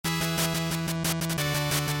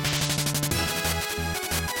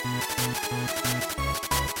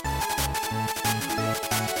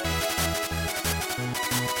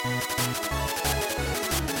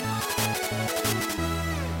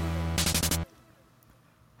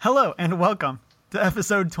Hello and welcome to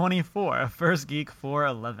episode 24 of First Geek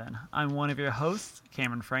 411. I'm one of your hosts,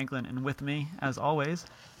 Cameron Franklin, and with me, as always,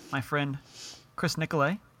 my friend Chris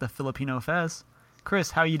Nicolay, the Filipino Fez.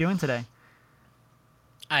 Chris, how are you doing today?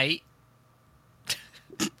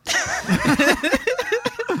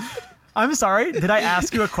 I'm sorry, did I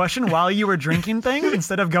ask you a question while you were drinking things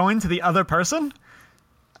instead of going to the other person?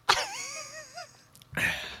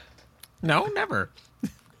 No, never.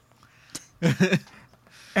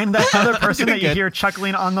 And that other person that you hear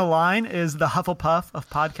chuckling on the line is the Hufflepuff of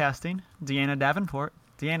podcasting, Deanna Davenport.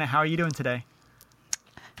 Deanna, how are you doing today?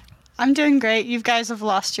 I'm doing great. You guys have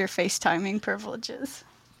lost your FaceTiming privileges.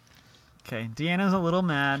 Okay, Deanna's a little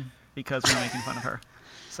mad because we're making fun of her.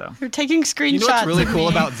 So you're taking screenshots. You know what's really of cool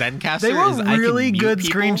me. about Zencaster? they were is I really can good mute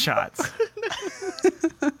people. screenshots.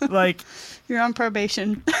 Like, You're on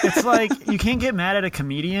probation. it's like you can't get mad at a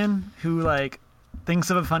comedian who like thinks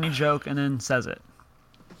of a funny joke and then says it.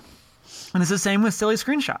 And it's the same with silly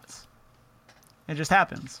screenshots. It just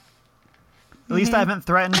happens. At least I haven't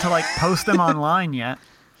threatened to like post them online yet.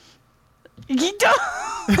 You don't.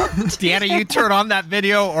 Deanna, you turn on that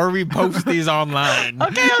video or we post these online.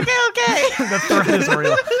 Okay. The threat is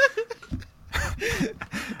real.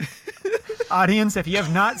 Audience, if you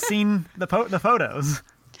have not seen the photos,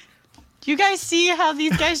 Do you guys see how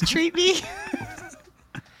these guys treat me?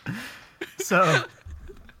 so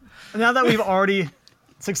now that we've already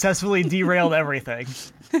successfully derailed everything,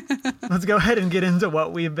 let's go ahead and get into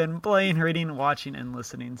what we've been playing, reading, watching, and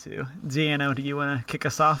listening to. Deanna, do you want to kick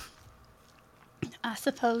us off? I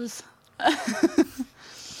suppose.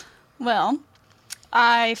 Well,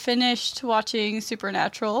 I finished watching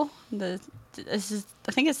Supernatural. I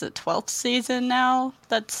think it's the 12th season now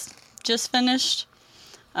that's just finished.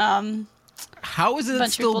 How is it Bunch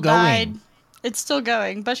of still people going? died. It's still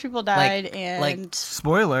going. A bunch of people died and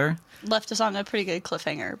Spoiler. left us on a pretty good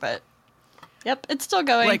cliffhanger, but yep, it's still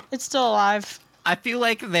going. Like- It's still alive. I feel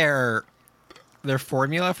like their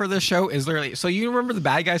formula for this show is literally, so you remember the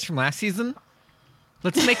bad guys from last season?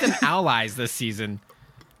 Let's make them allies this season.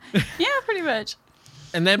 Yeah, pretty much.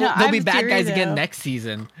 And then No, I they'll have be a bad theory, guys again though. next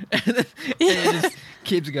season. And it just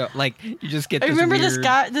keeps going. Like, you just get I this remember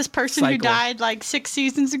weird this person who cycle. died like 6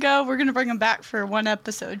 seasons ago. We're gonna bring him back for one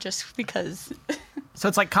episode just because. So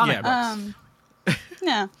it's like comic Yeah. books.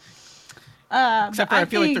 Yeah. Except for I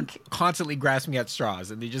feel like they're constantly grasping at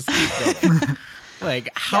straws and they just keep going. Like,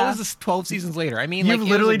 how is this 12 seasons later? I mean, You've like,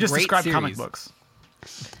 literally it was a just great described series. comic books.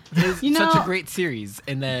 It is You such know- a great series,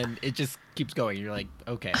 and then it just keeps going. You're like,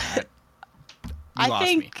 okay, you lost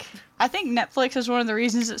me. I think Netflix is one of the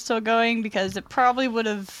reasons it's still going because it probably would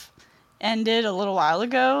have ended a little while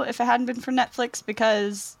ago if it hadn't been for Netflix,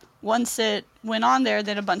 because once it went on there,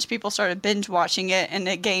 then a bunch of people started binge watching it and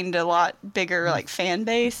it gained a lot bigger like fan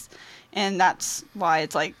base, and that's why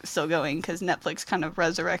it's like still going, because Netflix kind of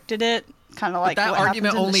resurrected it, kind of like That what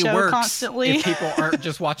argument happens in the only show works constantly. if people aren't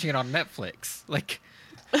just watching it on Netflix. Like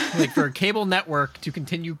for a cable network to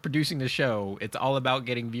continue producing the show, it's all about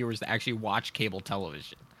getting viewers to actually watch cable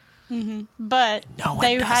television. But No one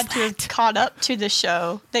they does had to have that. caught up to the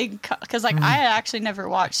show. Because like I had actually never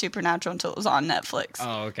watched Supernatural until it was on Netflix.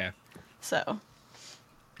 Oh, okay. So,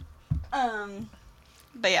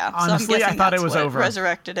 but yeah. Honestly, so I'm I guessing thought it that's was what over.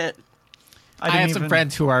 Resurrected it. I have some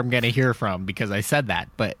friends who I'm going to hear from because I said that,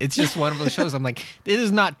 but it's just one of those shows. I'm like, it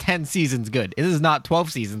is not 10 seasons good. It is not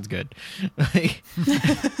 12 seasons good. Like,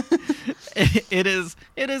 it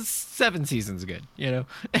is 7 seasons good, you know?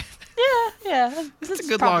 Yeah. It's a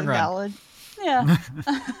good probably long run. valid. Yeah.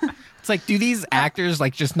 It's like, do these actors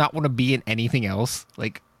like just not want to be in anything else?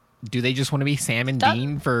 Like, do they just want to be Sam and That-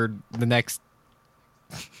 Dean for the next?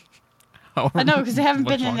 I know, because they haven't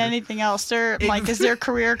much been longer? in anything else. They're like, is their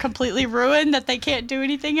career completely ruined that they can't do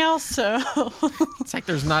anything else? So, It's like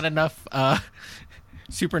there's not enough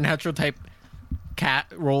supernatural type cat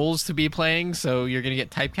roles to be playing, so you're gonna get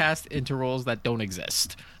typecast into roles that don't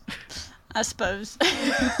exist. I suppose.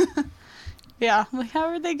 Yeah. Like, how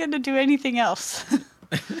are they going to do anything else?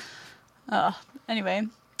 Anyway.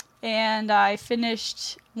 And I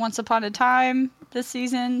finished Once Upon a Time this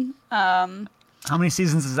season. How many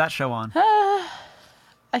seasons is that show on? I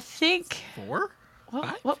think 4?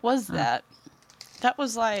 what was that? That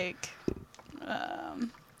was like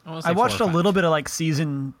I watched a little bit of like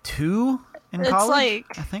season 2 in It's college.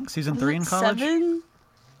 like- I think season 3 in college. 7.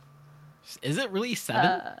 Is it really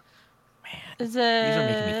 7? Is These are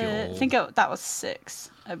making me feel it? old. I think that was 6,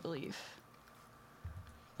 I believe.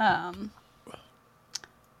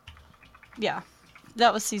 Yeah,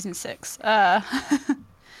 that was season 6. Yeah,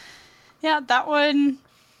 that one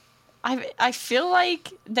I feel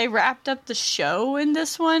like they wrapped up the show in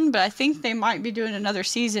this one, but I think they might be doing another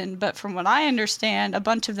season. But from what I understand, a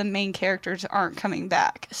bunch of the main characters aren't coming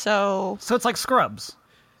back. So it's like Scrubs.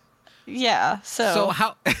 Yeah. So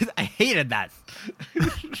how I hated that.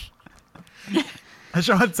 That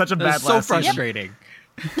show had such a bad so last season. frustrating.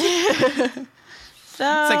 So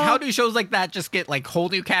It's like, how do shows like that just get like whole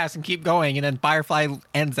new cast and keep going, and then Firefly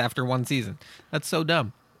ends after one season? That's so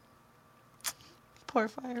dumb. poor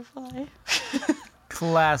Firefly.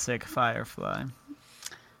 Classic Firefly.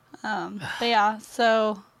 But yeah,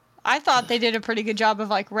 so I thought they did a pretty good job of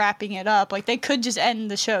like wrapping it up. Like they could just end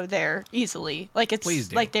the show there easily. Like Please it's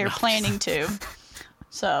do. like they're planning to.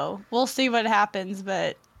 So we'll see what happens,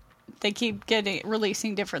 but they keep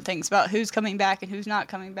releasing different things about who's coming back and who's not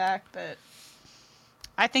coming back. But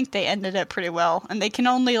I think they ended it pretty well, and they can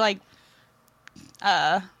only like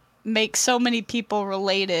make so many people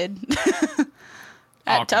related.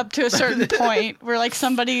 Up to a certain point where like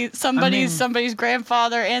somebody's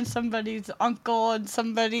grandfather and somebody's uncle and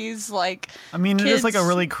somebody's like it is like a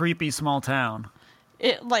really creepy small town.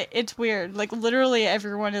 It's weird. Like literally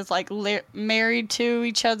everyone is like married to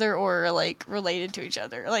each other or like related to each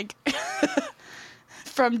other. Like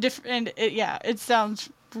from different it sounds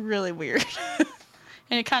really weird.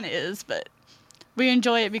 And it kind of is, but we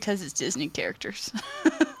enjoy it because it's Disney characters.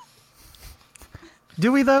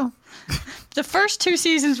 Do we though? The first 2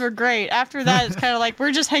 seasons were great. After that, it's kind of like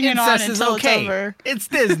we're just hanging on until it's over. It's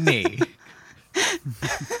Disney.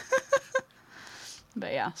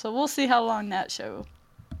 But yeah, so we'll see how long that show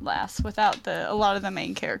lasts without a lot of the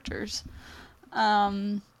main characters.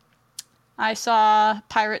 I saw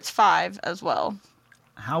Pirates 5 as well.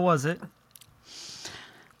 How was it?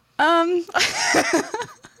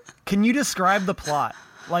 Can you describe the plot?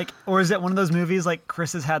 Like, or is it one of those movies like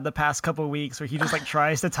Chris has had the past couple of weeks where he just like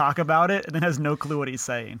tries to talk about it and then has no clue what he's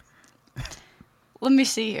saying? Let me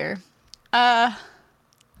see here. I'm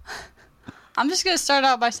just going to start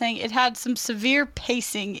out by saying it had some severe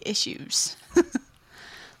pacing issues.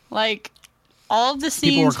 Like, all of the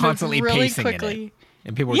scenes People were constantly really pacing quickly. in it,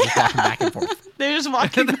 and people were just walking back and forth. They're just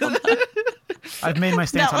walking. I've made my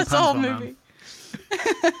stance That on was the whole puns well movie.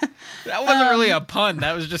 That wasn't really a pun.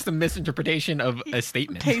 That was just a misinterpretation of a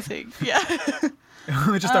statement. Pacing, yeah. It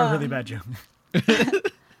was just a really bad joke.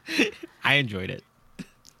 I enjoyed it.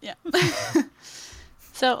 Yeah.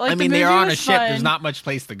 So, like, they're on a ship. Fun. There's not much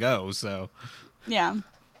place to go, so. Yeah.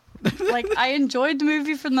 Like, I enjoyed the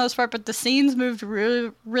movie for the most part, but the scenes moved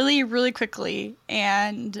really, really, really quickly.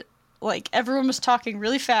 And, like, everyone was talking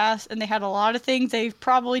really fast, and they had a lot of things they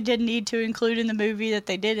probably didn't need to include in the movie that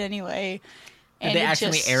they did anyway. Did they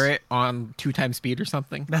actually air it on 2 times speed or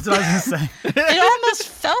something? That's what I was going to say. It almost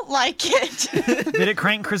felt like it. Did it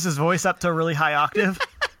crank Chris's voice up to a really high octave?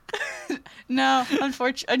 No,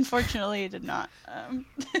 unfortunately, it did not.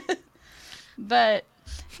 But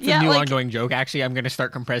It's yeah, a new like, ongoing joke. Actually, I'm going to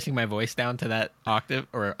start compressing my voice down to that octave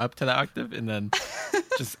or up to that octave, and then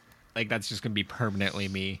just like that's just going to be permanently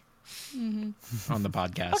me on the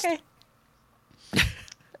podcast. Okay.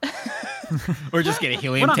 Or just get a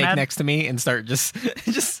helium tank next to me and start just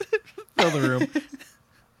fill the room.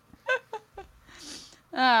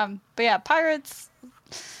 But yeah, Pirates.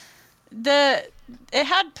 It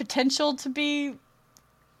had potential to be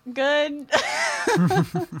good,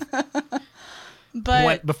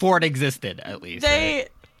 but Before it existed, at least. they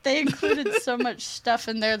included so much stuff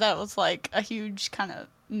in there that was like a huge kind of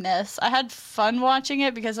mess. I had fun watching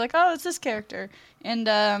it because like, oh, it's this character,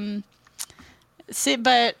 and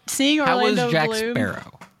seeing Orlando How was Jack Bloom,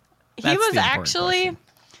 Sparrow? he That's was the important actually.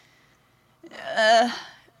 question.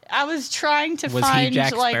 I was trying to Was he find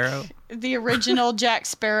Jack like Sparrow? the original Jack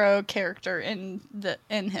Sparrow character in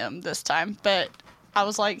him this time, but I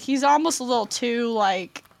was like, he's almost a little too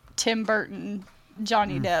like Tim Burton,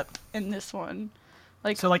 Johnny Depp in this one.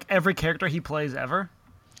 Like, So like every character he plays ever?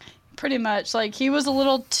 pretty much, like he was a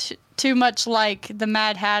little too much like the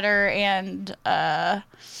Mad Hatter and let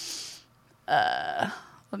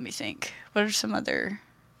me think. What are some other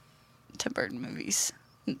Tim Burton movies?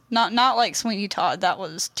 Not like Sweeney Todd. That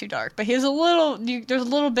was too dark. But there's a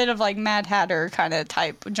little bit of like Mad Hatter kind of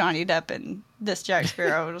type with Johnny Depp and this Jack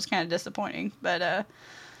Sparrow. It was kind of disappointing. But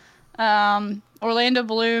Orlando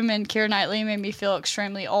Bloom and Keira Knightley made me feel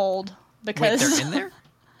extremely old because Wait, they're in there?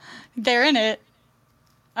 they're in it.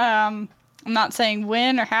 I'm not saying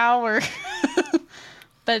when or how or,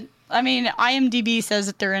 but I mean IMDb says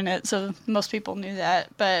that they're in it, so most people knew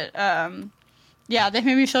that. But yeah, they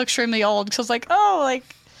made me feel extremely old because I was like, oh, like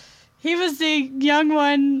he was the young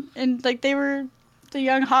one, and like they were the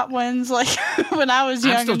young hot ones, like when I was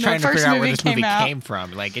young. I'm still and trying the to first figure out where movie this movie out. came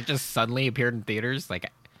from. Like, it just suddenly appeared in theaters.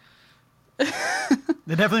 Like,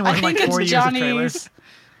 They definitely wanted like 4 years of trailers.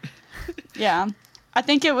 Yeah. I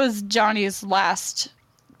think it was Johnny's last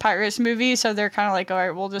Pirates movie, so they're kind of like, all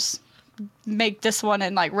right, we'll just make this one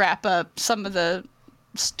and like wrap up some of the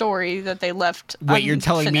story that they left. Wait, you're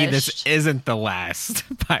telling me this isn't the last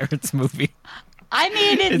Pirates movie? I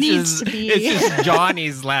mean, it needs to be. It's just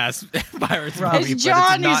Johnny's last Pirates movie. It's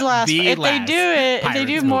Johnny's last. If last they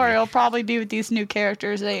do more, it'll probably be with these new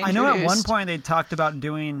characters they introduced. I know at one point they talked about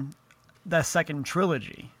doing the second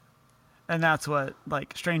trilogy, and that's what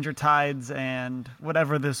like Stranger Tides and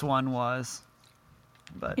whatever this one was.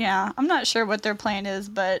 But yeah, I'm not sure what their plan is,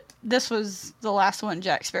 but this was the last one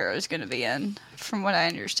Jack Sparrow is going to be in, from what I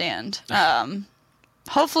understand.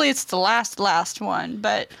 Hopefully, it's the last one,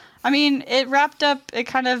 but. I mean, it wrapped up, it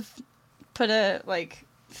kind of put a, like,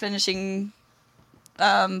 finishing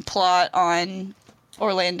plot on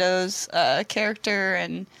Orlando's character,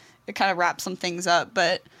 and it kind of wrapped some things up,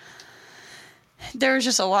 but there was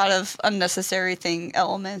just a lot of unnecessary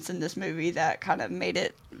elements in this movie that kind of made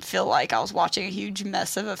it feel like I was watching a huge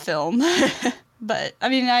mess of a film. But, I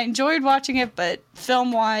mean, I enjoyed watching it, but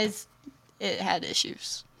film-wise, it had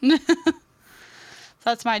issues.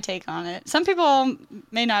 That's my take on it. Some people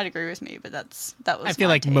may not agree with me, but that was. I feel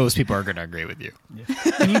like take. Most people are going to agree with you. Yeah.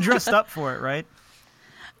 And you dressed up for it, right?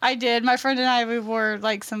 I did. My friend and I, we wore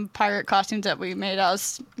like some pirate costumes that we made out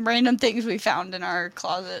of random things we found in our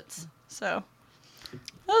closets. So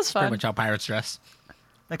that was fun. Pretty much how pirates dress.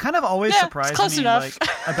 That kind of always surprised close me. Enough. Like,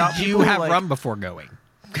 about Do people you have like, rum before going?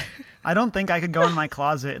 I don't think I could go in my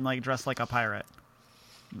closet and like dress like a pirate.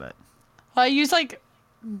 But well, I use like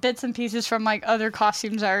bits and pieces from like other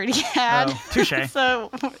costumes I already had. Oh, touche.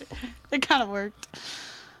 So it kind of worked.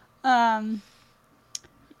 And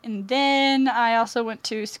then I also went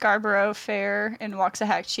to Scarborough Fair in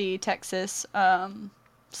Waxahachie, Texas,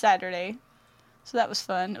 Saturday. So that was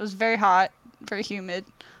fun. It was very hot, very humid.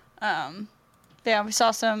 Yeah, we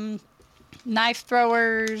saw some knife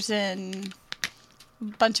throwers and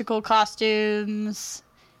a bunch of cool costumes.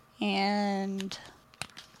 And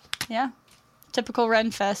yeah. Typical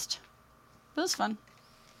Ren Fest. It was fun.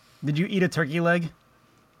 did you eat a turkey leg?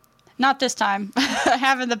 Not this time. I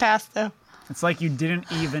have in the past, though. It's like you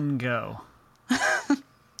didn't even go.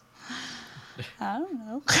 I don't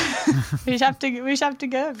know. we just have to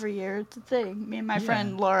go every year. It's a thing. Me and my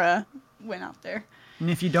friend Laura went out there. And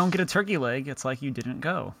if you don't get a turkey leg, it's like you didn't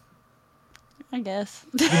go. I guess.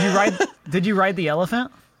 Did you ride the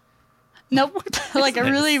elephant? Nope. Like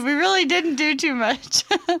we really didn't do too much.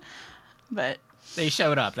 But they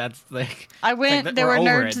showed up. That's like I went. Like there were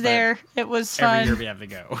nerds there. It was fun. Every year we have to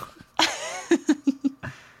go.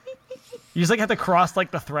 You just like have to cross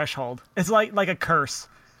like the threshold. It's like a curse.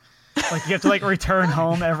 Like you have to like return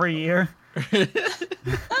home every year.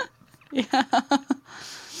 Yeah.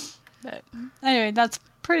 But anyway, that's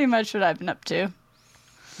pretty much what I've been up to.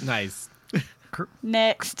 Nice.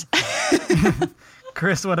 Next.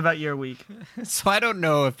 Chris, what about your week? So I don't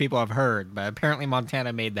know if people have heard, but apparently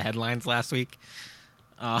Montana made the headlines last week.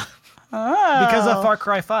 Oh. Because of Far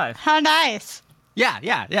Cry 5. How nice.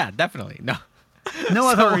 Yeah, definitely. No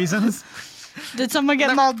other reasons. Did someone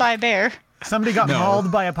get mauled by a bear? Somebody got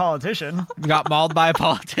mauled by a politician. Got mauled by a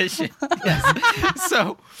politician. Yes.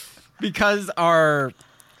 So because our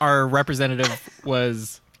representative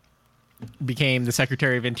became the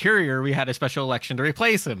Secretary of Interior, we had a special election to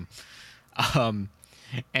replace him.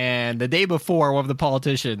 And the day before, one of the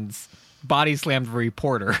politicians body slammed a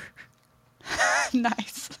reporter.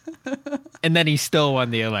 Nice. And then he still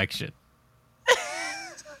won the election.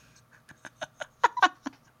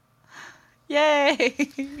 Yay.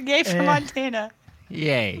 Yay for Montana.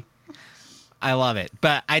 Yay. I love it.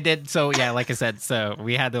 But I did, so yeah, like I said, so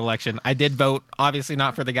we had the election. I did vote, obviously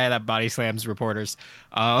not for the guy that body slams reporters.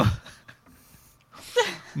 But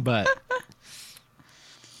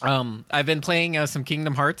I've been playing some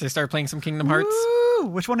Kingdom Hearts. I started playing some Kingdom Hearts. Woo!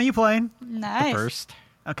 Which one are you playing? Nice. The first.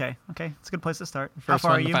 Okay. It's a good place to start. First How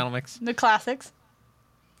far one, are the you? final mix. The classics.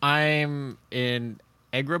 I'm in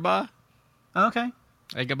Agrabah. Okay.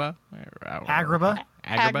 Agrabah? Agrabah?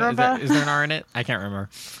 Agrabah? Is there an R in it? I can't remember.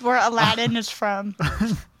 Where Aladdin is from.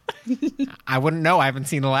 I wouldn't know. I haven't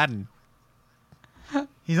seen Aladdin.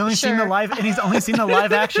 He's only seen the live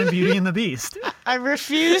action Beauty and the Beast. I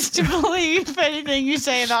refuse to believe anything you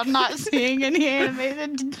say about not seeing any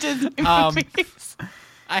animated Disney movies.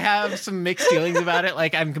 I have some mixed feelings about it.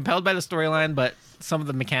 Like, I'm compelled by the storyline, but some of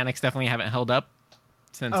the mechanics definitely haven't held up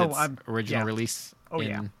since its original release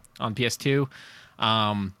on PS2.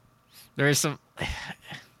 There is some...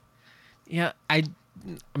 Yeah, I'm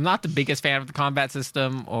not the biggest fan of the combat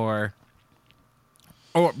system or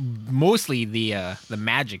or mostly the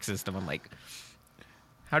magic system. I'm like,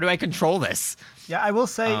 how do I control this? Yeah, I will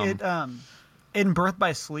say it. In Birth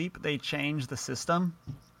by Sleep, they changed the system,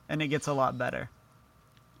 and it gets a lot better.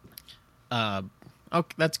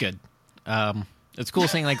 Okay, that's good. It's cool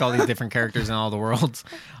seeing like all these different characters in all the worlds.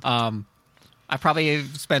 I probably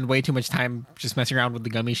spend way too much time just messing around with the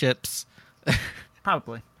gummy ships.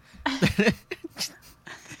 Probably.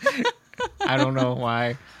 I don't know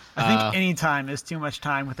why. I think any time is too much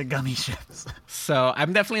time with the gummy ships. So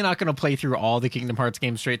I'm definitely not going to play through all the Kingdom Hearts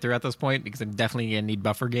games straight through at this point because I'm definitely going to need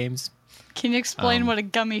buffer games. Can you explain what a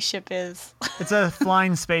gummy ship is? It's a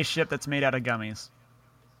flying spaceship that's made out of gummies.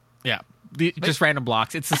 Yeah, just random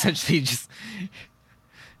blocks. It's essentially just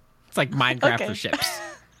it's like Minecraft for ships,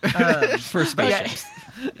 for spaceships.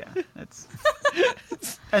 Yeah, it's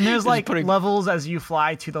and there's like levels as you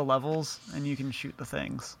fly to the levels, and you can shoot the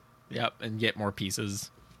things. Yep, and get more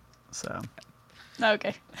pieces. So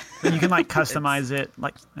okay, and you can like customize it,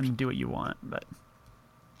 like and do what you want. But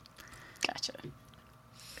gotcha.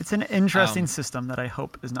 It's an interesting system that I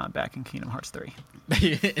hope is not back in Kingdom Hearts 3.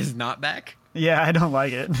 Is not back? Yeah, I don't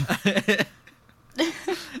like it.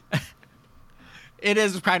 It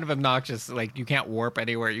is kind of obnoxious. Like you can't warp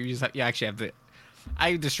anywhere. You actually have to.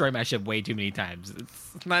 I destroy my ship way too many times.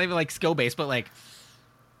 It's not even like skill based, but like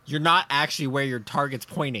you're not actually where your target's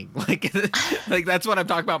pointing. Like that's what I'm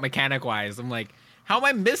talking about mechanic wise. I'm like, how am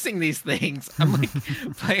I missing these things? I'm like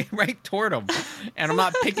playing right toward them, and I'm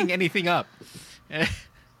not picking anything up.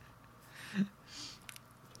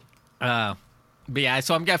 But yeah,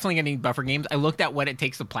 so I'm definitely gonna need buffer games. I looked at what it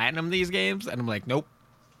takes to platinum these games, and I'm like, nope.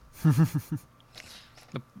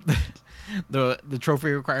 the trophy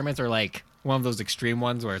requirements are like one of those extreme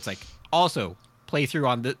ones where it's like also play through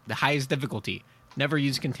on the highest difficulty, never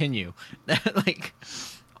use continue, like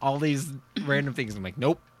all these random things. I'm like,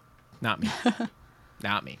 nope, not me,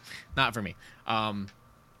 not for me.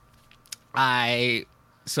 I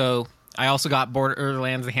also got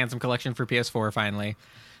Borderlands: The Handsome Collection for PS4 finally.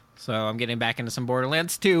 So I'm getting back into some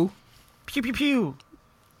Borderlands 2. Pew pew pew.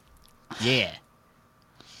 Yeah.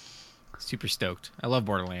 Super stoked. I love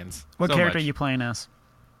Borderlands. What so character much. are you playing as?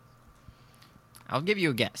 I'll give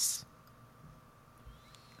you a guess.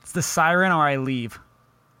 It's the Siren or I Leave.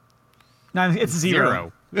 No, it's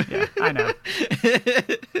Zero. Yeah, I know.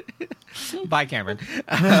 Bye, Cameron.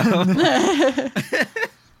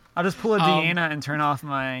 I'll just pull a Deanna and turn off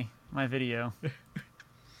my video.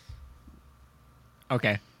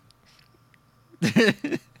 Okay.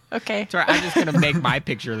 Okay. Sorry, I'm just gonna make my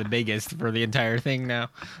picture the biggest for the entire thing now.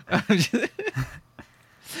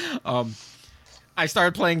 I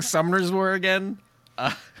started playing Summoner's War again.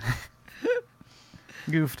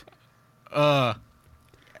 Goofed. Yeah,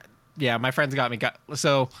 my friends got me.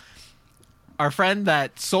 So our friend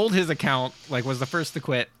that sold his account was the first to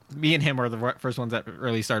quit. Me and him were the first ones that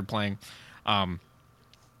really started playing.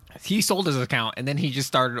 He sold his account and then he just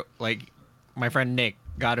started my friend Nick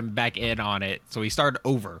got him back in on it, so he started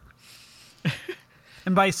over.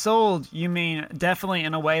 And by sold, you mean definitely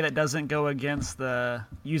in a way that doesn't go against the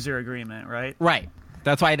user agreement, right? Right.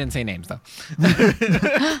 That's why I didn't say names, though.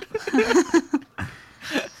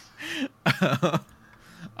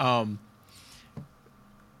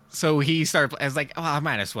 So he started. I was like, "Oh, I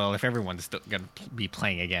might as well if everyone's still gonna be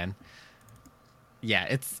playing again." Yeah,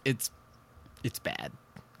 it's bad.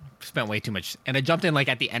 Spent way too much, and I jumped in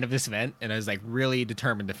at the end of this event, and I was really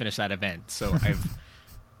determined to finish that event. So I've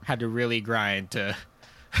had to really grind to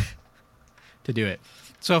do it.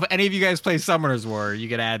 So if any of you guys play Summoner's War, you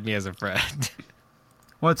can add me as a friend.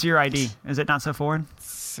 What's your ID? Is it not so forward?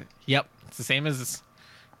 Yep, it's the same as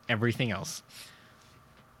everything else.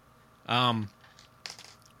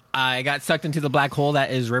 I got sucked into the black hole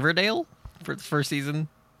that is Riverdale for the first season.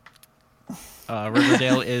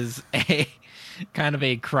 Riverdale is a kind of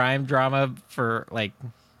a crime drama for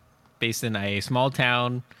based in a small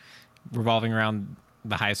town revolving around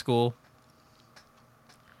the high school.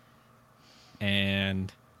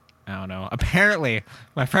 And I don't know. Apparently,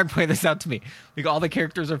 my friend pointed this out to me. All the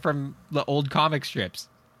characters are from the old comic strips.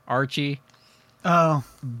 Archie. Oh.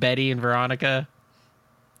 Betty and Veronica.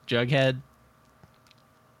 Jughead.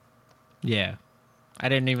 Yeah. I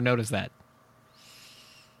didn't even notice that.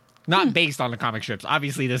 Not based on the comic strips.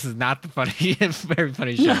 Obviously, this is not the funny, very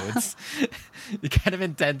funny show. It's kind of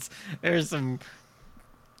intense. There's some...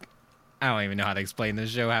 I don't even know how to explain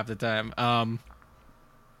this show half the time. I'm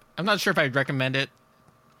not sure if I'd recommend it.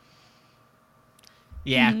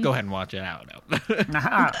 Yeah, go ahead and watch it. I don't know.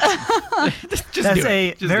 That's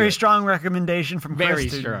a very strong recommendation from Chris. Very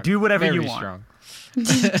strong. Do whatever very you want. Strong.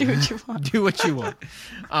 Just do what you want. Do what you want.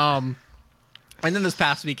 And then this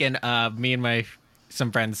past weekend, me and my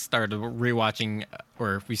some friends started rewatching,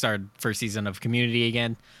 or we started first season of Community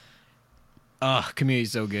again.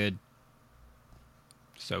 Community's so good.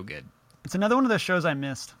 So good. It's another one of those shows I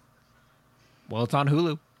missed. Well, it's on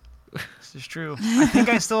Hulu. This is true. I think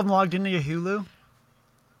I still am logged into your Hulu.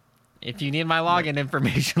 If you need my login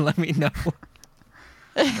information, let me know.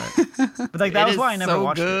 But like that was why I never so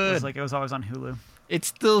watched it. It good. was like it was always on Hulu. It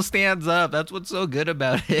still stands up. That's what's so good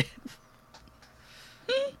about it.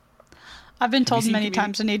 I've been told seen many Community?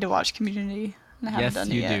 times I need to watch Community, and I haven't Yes, done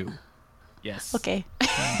it you yet. do. Yes. Okay.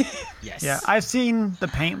 Yes. Yeah, I've seen the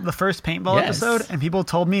first paintball Yes. episode, and people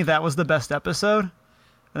told me that was the best episode.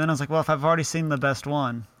 And then I was like, well, if I've already seen the best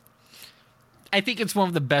one, I think it's one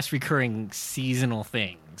of the best recurring seasonal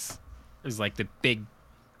things. Is like the big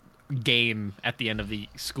game at the end of the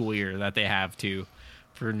school year that they have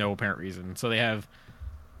for no apparent reason. So they have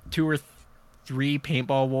 2 or 3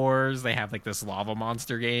 paintball wars. They have like this lava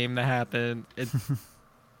monster game that happened. It's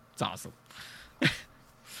awesome.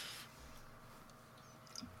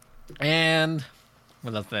 And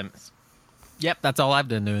what else then? Yep, that's all I've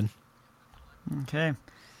been doing. okay.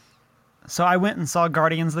 So I went and saw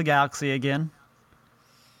Guardians of the Galaxy again,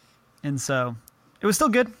 and so it was still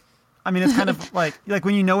good. I mean, it's kind of like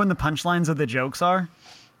when you know when the punchlines of the jokes are,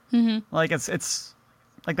 like it's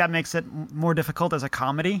like that makes it more difficult as a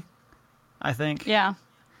comedy, I think. Yeah.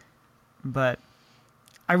 But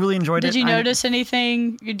I really enjoyed it. Did you notice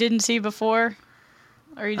anything you didn't see before,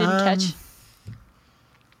 or you didn't catch?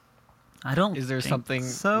 I don't. Is there think something?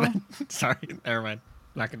 So Sorry, never mind.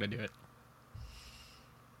 Not gonna do it.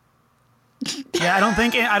 yeah, I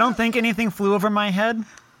don't think anything flew over my head.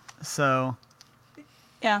 So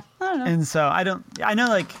Yeah, I don't know. and so I don't. I know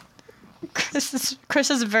like Chris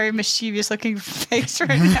has a very mischievous looking face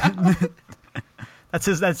right now. that's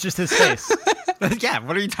just his face. Yeah,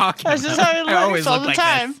 what are you talking That's about? just how he I always looks all look the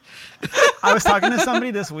like time. this. I was talking to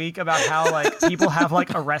somebody this week about how like people have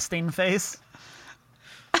like a resting face.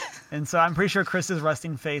 And so I'm pretty sure Chris's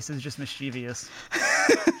resting face is just mischievous.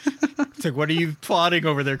 It's like, what are you plotting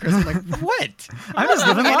over there, Chris? I'm like, what? I'm just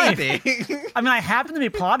living life. Anything. I mean, I happen to be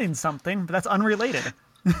plotting something, but that's unrelated.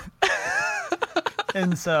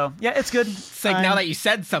 And so, yeah, it's good. It's like now that you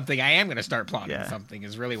said something, I am going to start plotting Yeah. something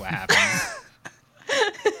is really what happens.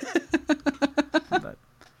 But,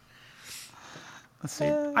 let's see.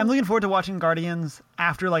 I'm looking forward to watching Guardians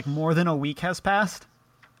after like more than a week has passed.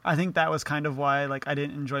 I think that was kind of why like I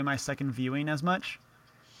didn't enjoy my second viewing as much,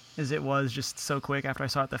 as it was just so quick after I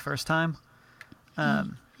saw it the first time.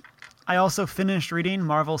 I also finished reading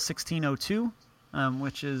Marvel 1602,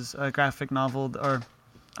 which is a graphic novel or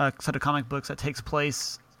a set of comic books that takes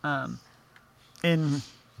place in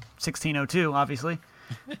 1602, obviously.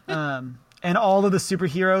 And all of the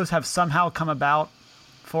superheroes have somehow come about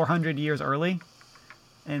 400 years early.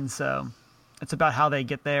 And so it's about how they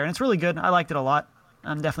get there. And it's really good. I liked it a lot.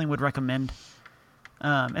 Definitely would recommend.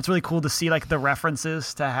 It's really cool to see like the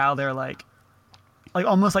references to how they're like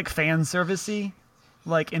almost like fan servicey,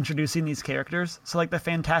 like introducing these characters. So like the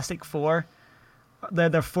Fantastic Four, they're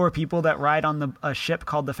the 4 people that ride on a ship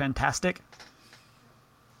called the Fantastic.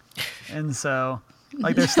 And so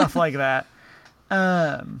like there's stuff like that.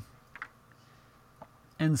 And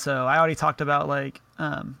so I already talked about like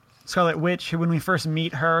Scarlet Witch, who when we first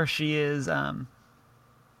meet her, she is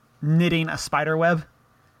knitting a spider web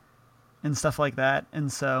and stuff like that.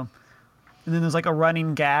 And then there's like a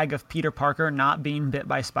running gag of Peter Parker not being bit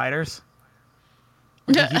by spiders.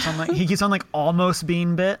 Like, he keeps on like almost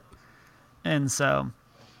being bit. And so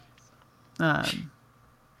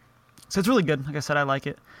it's really good. Like I said, I like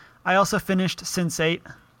it. I also finished Sense8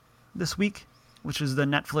 this week, which is the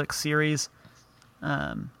Netflix series.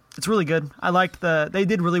 It's really good. I liked they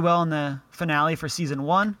did really well in the finale for season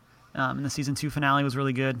 1. And the season 2 finale was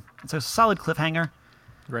really good. It's a solid cliffhanger.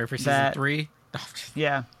 Right for season 3?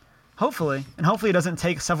 Yeah. Hopefully. And hopefully it doesn't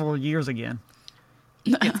take several years again.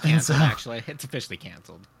 It's canceled, actually. It's officially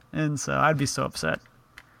canceled. And so I'd be so upset.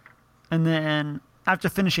 And then after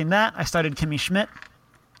finishing that, I started Kimmy Schmidt.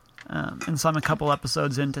 And so I'm a couple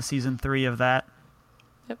episodes into season 3 of that.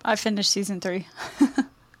 Yep, I finished season 3.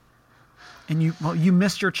 And you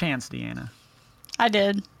missed your chance, Deanna. I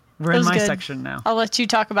did. We're It in was my good. section now. I'll let you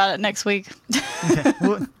talk about it next week. Okay.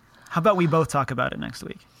 Well, how about we both talk about it next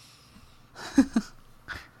week?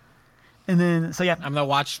 And then, so yeah, I'm going to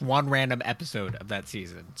watch one random episode of that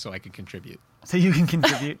season so I can contribute. so you can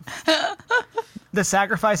contribute. The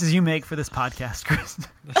sacrifices you make for this podcast, Chris.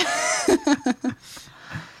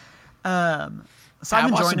 So I'm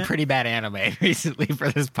I watched enjoying some it. pretty bad anime recently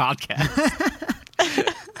for this podcast.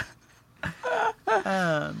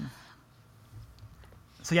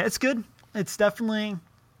 So yeah, it's good. It's definitely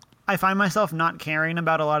I find myself not caring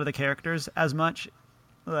about a lot of the characters as much,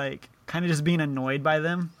 like kind of just being annoyed by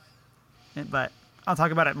them. But I'll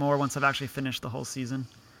talk about it more once I've actually finished the whole season.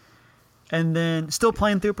 And then still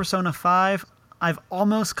playing through Persona 5. I've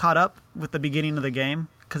almost caught up with the beginning of the game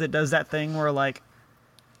because it does that thing where like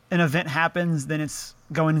an event happens, then it's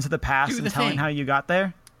going into the past and telling how you got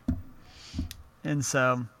there. And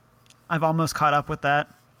so I've almost caught up with that.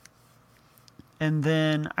 And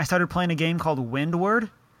then I started playing a game called Windward,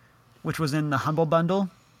 which was in the Humble Bundle.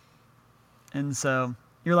 And so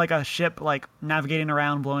you're like a ship like navigating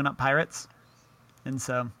around blowing up pirates. And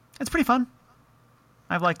so it's pretty fun.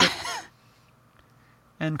 I've liked it.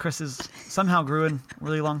 And Chris somehow grew a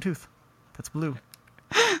really long tooth. That's blue.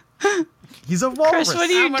 He's a walrus. Chris, what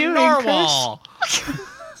are you doing, narwhal.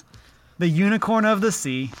 Chris? The unicorn of the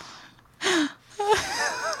sea.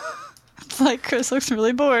 It's like Chris looks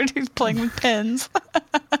really bored. He's playing with pens.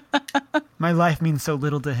 My life means so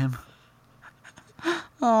little to him.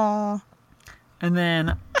 Aww. And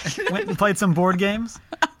then went and played some board games.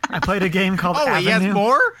 I played a game called Avenue. He has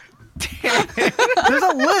more? There's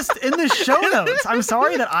a list in the show notes. I'm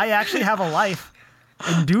sorry that I actually have a life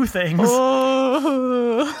and do things.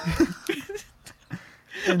 Oh.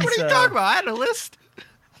 What are you talking about? I had a list.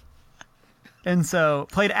 And so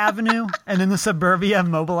played Avenue, and then the Suburbia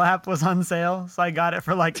mobile app was on sale, so I got it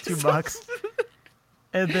for like $2.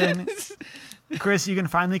 And then, Chris, you can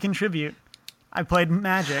finally contribute. I played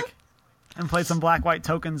Magic and played some black-white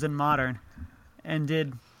tokens in Modern and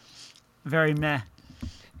did very meh.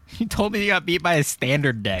 You told me you got beat by a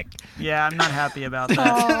standard deck. Yeah, I'm not happy about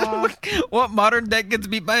that. What modern deck gets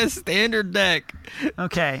beat by a standard deck?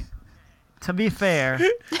 Okay, to be fair,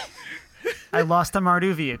 I lost to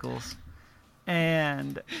Mardu Vehicles,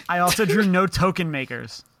 and I also drew no token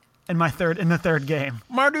makers in the third game.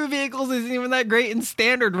 Mardu Vehicles isn't even that great in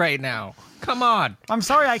standard right now. Come on. I'm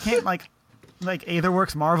sorry I can't like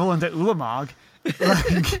Aetherworks Marvel into Ulamog.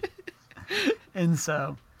 And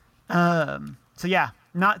so yeah.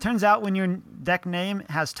 Turns out when your deck name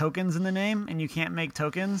has tokens in the name and you can't make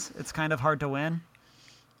tokens, it's kind of hard to win.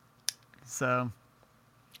 So.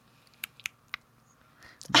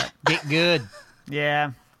 Get good.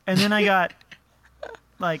 Yeah. And then I got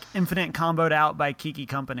like infinite comboed out by Kiki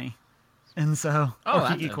Company. And so. Oh,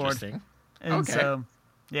 that's Kiki Cord. interesting. And okay. So,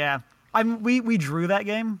 yeah. We drew that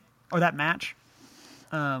game or that match.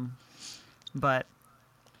 But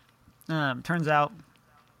turns out,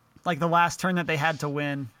 like the last turn that they had to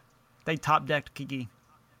win, they top decked Kiki,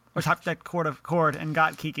 or top decked Cord and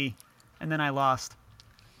got Kiki, and then I lost.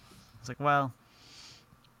 I was like, well,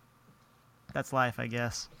 that's life, I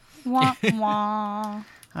guess. Wah, wah.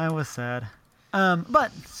 I was sad.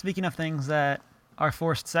 But speaking of things that are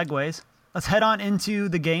forced segues, let's head on into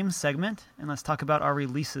the games segment and let's talk about our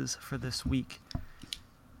releases for this week.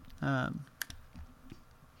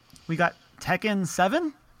 We got Tekken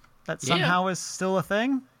 7. That somehow is still a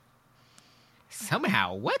thing.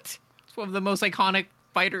 Somehow? What? It's one of the most iconic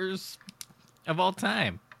fighters of all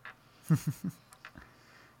time.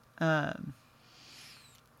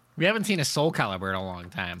 We haven't seen a Soul Calibur in a long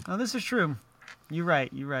time. Oh, this is true. You're right.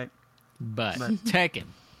 But Tekken's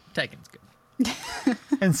good.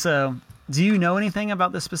 And so, do you know anything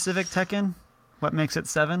about the specific Tekken? What makes it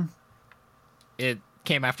 7? It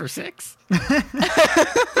came after 6?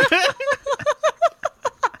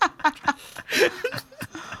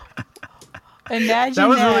 Imagine that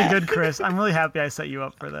was really good, Chris. I'm really happy I set you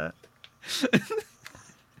up for that.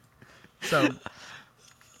 So,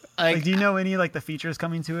 do you know any like the features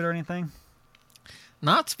coming to it or anything?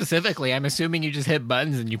 Not specifically. I'm assuming you just hit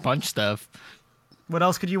buttons and you punch stuff. What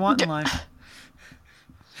else could you want in life?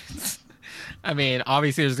 I mean,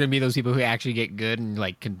 obviously there's going to be those people who actually get good and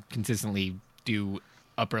like consistently do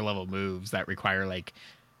upper level moves that require like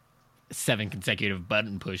 7 consecutive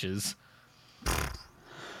button pushes.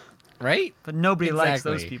 Right? But nobody likes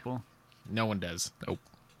those people. No one does. Nope.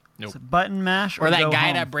 It's a button mash or that go guy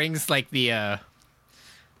home. that brings like the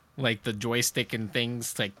joystick and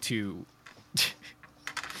things like to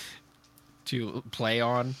play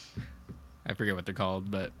on. I forget what they're called,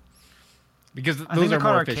 but because I those think are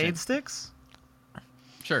more arcade efficient. sticks.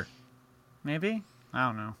 Sure. Maybe? I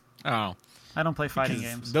don't know. Oh. I don't play fighting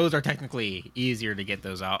games. Those are technically easier to get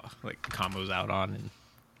those out, like combos out on. And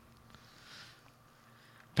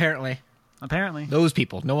apparently. Those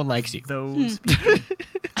people. No one likes you. Those people.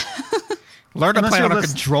 Learn to play on a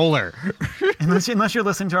controller. unless you're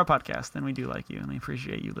listening to our podcast, then we do like you and we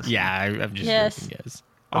appreciate you listening. Yeah, I'm just joking, guys.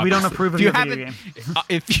 But we don't approve of your video game.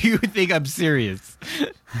 If you think I'm serious,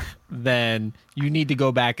 then you need to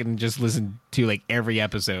go back and just listen to like every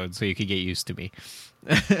episode so you can get used to me.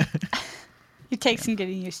 It takes some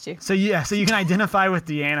getting used to. So you can identify with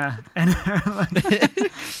Deanna and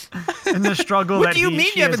and the struggle What that do you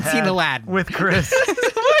mean she you has haven't seen had Aladdin? with Chris.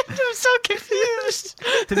 What? I'm so confused.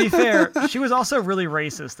 To be fair, she was also really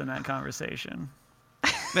racist in that conversation.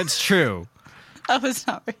 That's true. I was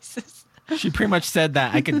not racist. She pretty much said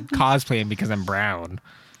that I could cosplay him because I'm brown.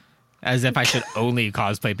 As if I should only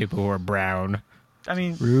cosplay people who are brown. I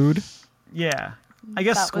mean, Rude. Yeah. I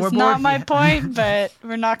guess That scoreboard. was not my point, but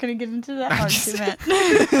we're not going to get into that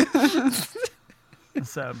argument.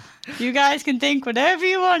 So You guys can think whatever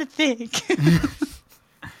you want to think.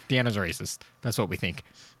 Deanna's a racist. That's what we think.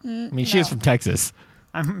 I mean, she is from Texas.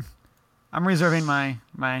 I'm reserving my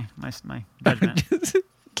judgment.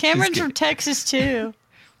 Cameron's from Texas, too.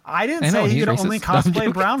 I didn't I know, say he he's could racist. only No, I'm cosplay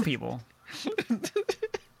joking. brown people.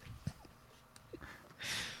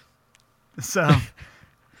 So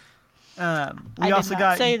we I also did not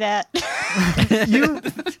got say that. you.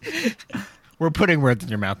 We're putting words in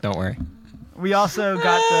your mouth. Don't worry. We also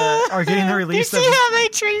are getting the release You of see how they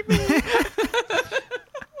treat me?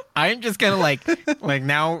 I'm just gonna like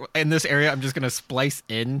now in this area. I'm just gonna splice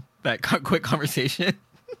in that quick conversation.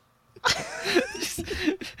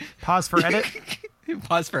 Pause for edit.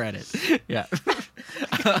 Pause for edit. Yeah,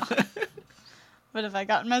 What have I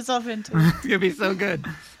gotten myself into? it's gonna be so good.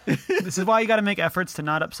 This is why you got to make efforts to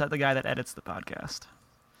not upset the guy that edits the podcast.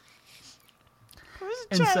 I was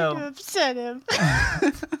And trying so- to upset him.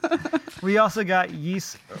 We also got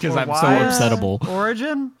yeast Because or I'm so Wise upsettable.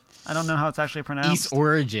 Origin. I don't know how it's actually pronounced. East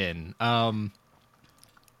Origin. I've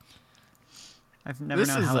never this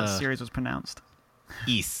known is how that a- series was pronounced.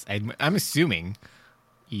 East. I'm assuming.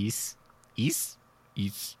 East.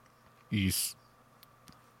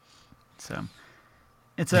 So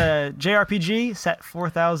it's a JRPG set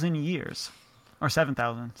 4,000 years. Or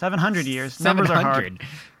 7,700 years. Numbers are hard. 700.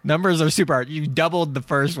 Numbers are super hard. You doubled the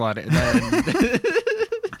first one. And then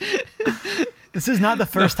This is not the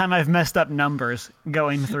first time I've messed up numbers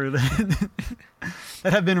going through that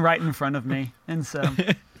have been right in front of me. And so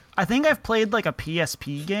I think I've played like a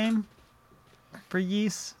PSP game for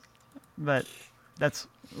Yeast, but that's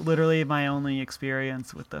literally my only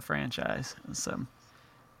experience with the franchise. So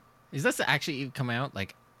is this actually come out?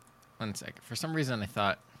 Like, 1 sec. For some reason, I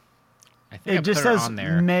think I it just put it says on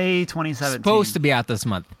there. May 2017. Supposed to be out this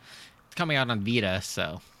month. It's coming out on Vita,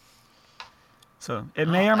 so So it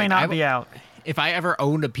may or may Like, not be out. if I ever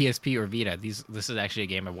owned a PSP or Vita, this is actually a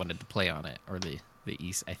game I wanted to play on it, or the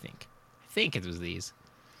East. I think it was these,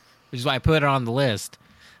 which is why I put it on the list.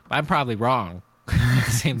 But I'm probably wrong at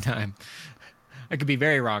the same time. I could be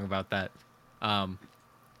very wrong about that.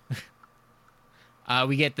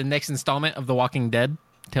 We get the next installment of the Walking Dead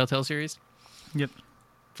Telltale series. Yep.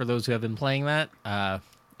 For those who have been playing that,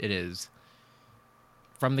 it is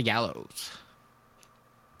From the Gallows.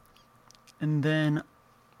 And then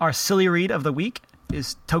our silly read of the week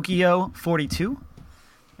is Tokyo 42.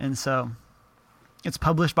 And so it's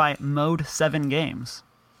published by Mode 7 Games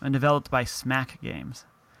and developed by Smack Games.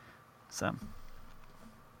 So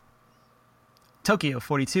Tokyo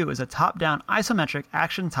 42 is a top-down isometric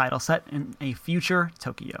action title set in a future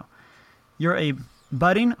Tokyo. You're a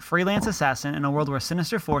budding freelance assassin in a world where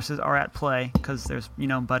sinister forces are at play because there's,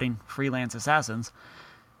 budding freelance assassins,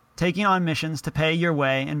 taking on missions to pay your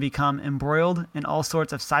way and become embroiled in all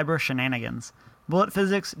sorts of cyber shenanigans. Bullet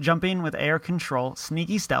physics, jumping with air control,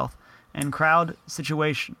 sneaky stealth, and crowd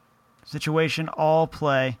situation all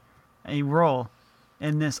play a role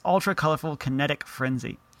in this ultra-colorful kinetic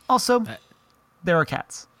frenzy. Also, there are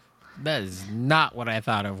cats. That is not what I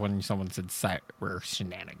thought of when someone said cyber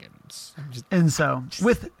shenanigans. And so,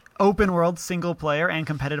 with open world single player and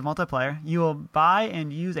competitive multiplayer, you will buy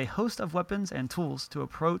and use a host of weapons and tools to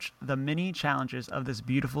approach the many challenges of this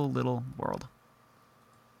beautiful little world.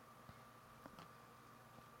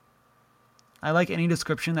 I like any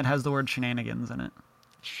description that has the word shenanigans in it.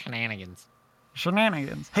 Shenanigans.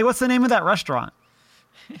 Shenanigans. Hey, what's the name of that restaurant?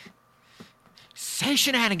 Say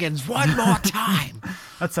shenanigans one more time.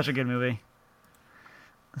 That's such a good movie.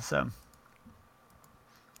 So,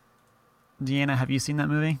 Deanna, have you seen that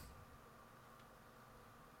movie?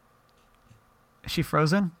 Is she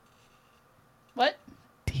frozen? What?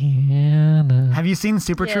 Deanna. Have you seen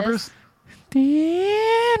Super Yes. Troopers?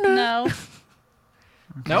 Deanna. No.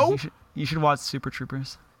 Okay, No? You should watch Super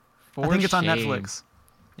Troopers. For I think it's on shame. Netflix.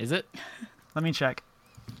 Is it? Let me check.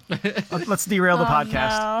 Let's derail the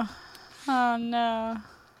podcast. No. Oh, no.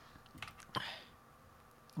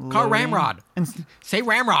 Call Loading. Ramrod. And Say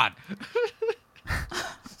Ramrod.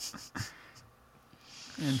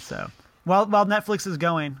 so, while Netflix is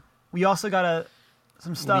going, we also got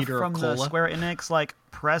some stuff Liter of from the cola. Square Enix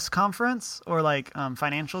press conference or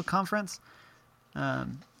financial conference.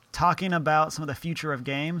 talking about some of the future of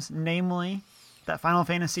games, namely that Final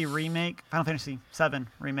Fantasy VII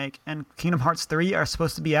remake, and Kingdom Hearts 3 are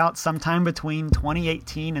supposed to be out sometime between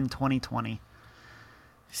 2018 and 2020.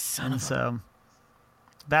 So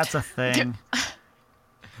that's a thing.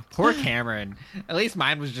 Poor Cameron. At least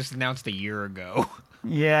mine was just announced a year ago.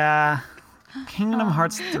 Yeah. Kingdom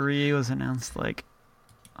Hearts 3 was announced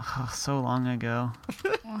so long ago.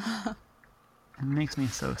 It makes me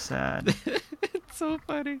so sad. It's so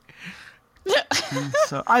funny. And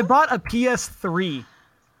so I bought a PS3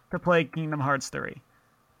 to play Kingdom Hearts 3.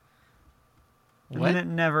 And then it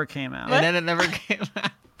never came out. And then it never came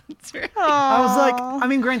out. That's right. I was like, I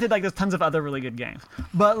mean, granted, there's tons of other really good games,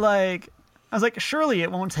 but I was like, surely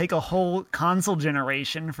it won't take a whole console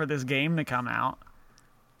generation for this game to come out.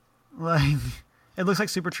 It looks like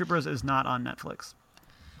Super Troopers is not on Netflix.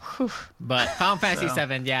 But Final Fantasy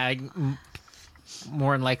VII,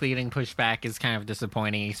 more than likely getting pushed back is kind of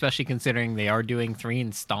disappointing, especially considering they are doing 3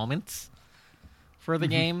 installments for the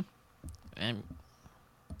game. And,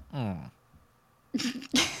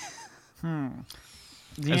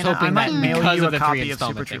 Deanna, I might mail you a copy of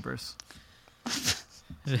Super Troopers.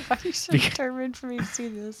 Why are you so determined for me to see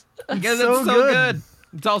this? Because it's so good.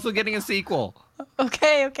 It's also getting a sequel.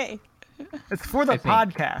 Okay. It's for the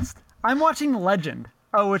podcast. I'm watching Legend.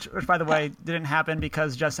 Oh, which by the way didn't happen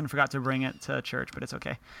because Justin forgot to bring it to church, but it's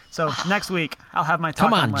okay. So next week I'll have my talk.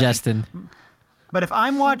 Come on, Justin. But if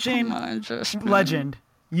I'm watching Legend,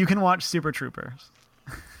 you can watch Super Troopers.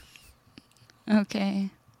 Okay.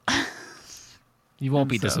 You won't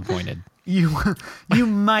be disappointed. You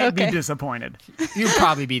might be disappointed. You'll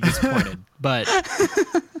probably be disappointed, but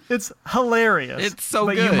it's hilarious. It's so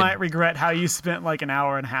but good. You might regret how you spent an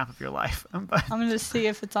hour and a half of your life. I'm going to see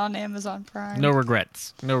if it's on Amazon Prime. No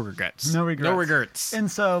regrets.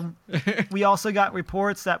 And so we also got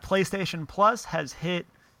reports that PlayStation Plus has hit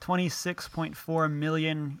 26.4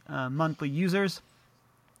 million monthly users,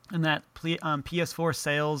 and that PS4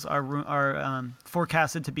 sales are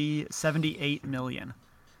forecasted to be 78 million.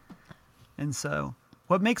 And so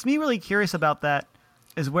what makes me really curious about that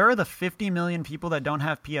is where are the 50 million people that don't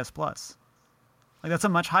have PS Plus? That's a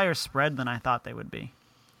much higher spread than I thought they would be.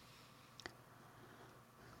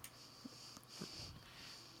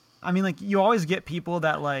 I mean, you always get people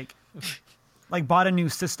that bought a new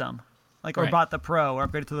system, or bought the Pro or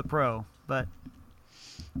upgraded to the Pro, but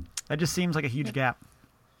that just seems like a huge gap.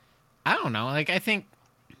 I don't know. I think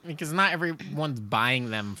because not everyone's buying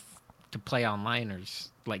them to play online or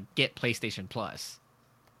get PlayStation Plus.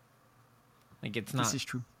 It's not. This is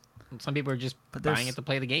true. Some people are just buying it to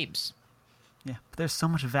play the games. Yeah, but there's so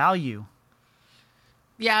much value.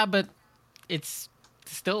 Yeah, but it's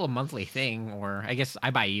still a monthly thing, or I guess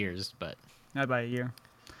I buy years, but I buy a year.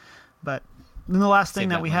 But then the last thing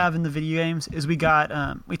that we have in the video games is we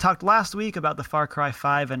talked last week about the Far Cry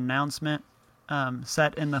 5 announcement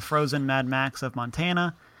set in the frozen Mad Max of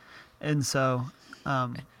Montana, and so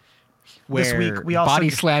where this week we also body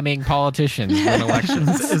slamming politicians win elections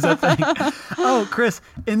is a thing. Oh, Chris,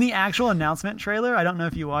 in the actual announcement trailer, I don't know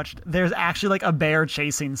if you watched, there's actually a bear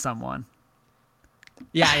chasing someone.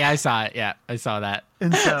 Yeah, I saw it. Yeah, I saw that.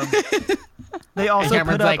 And so they also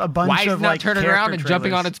put up a bunch why is of it not turning around and trailers.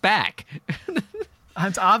 Jumping on its back?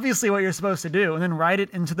 That's obviously what you're supposed to do, and then ride it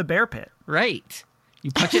into the bear pit. Right.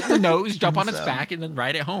 You punch it in the nose, jump on its back, and then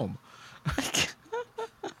ride it home.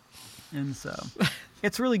 And so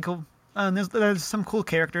it's really cool. There's some cool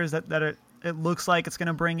characters that it looks like it's going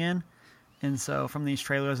to bring in. And so from these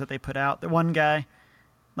trailers that they put out, the one guy,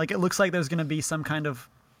 it looks like there's going to be some kind of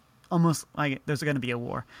almost there's going to be a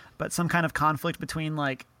war, but some kind of conflict between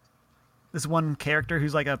this one character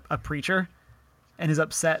who's a preacher and is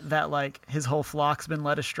upset that his whole flock's been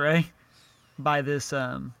led astray by this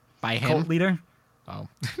by him? cult leader. Oh.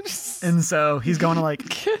 And so he's going to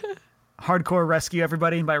hardcore rescue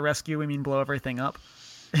everybody, and by rescue we mean blow everything up.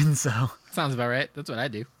 And so sounds about right. That's what I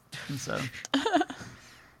do. And so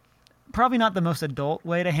probably not the most adult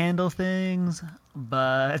way to handle things,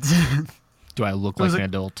 but do I look like an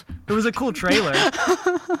adult? It was a cool trailer.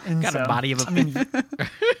 And got a body of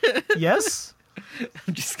a yes.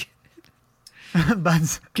 I'm just kidding.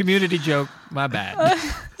 But community joke, my bad.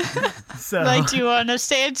 So do you want us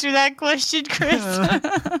to answer that question, Chris?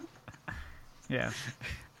 Yeah.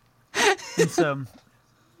 And so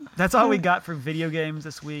that's all we got for video games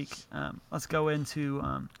this week. Let's go into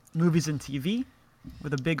movies and TV.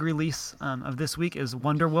 With a big release of this week is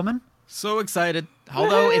Wonder Woman. So excited.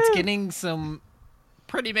 Although it's getting some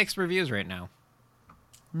pretty mixed reviews right now.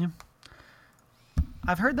 Yeah.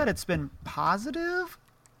 I've heard that it's been positive.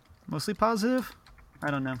 Mostly positive.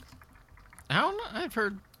 I don't know. I don't know. I've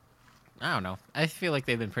heard I don't know. I feel like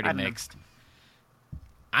they've been pretty I don't know. mixed.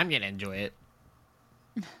 I'm gonna enjoy it.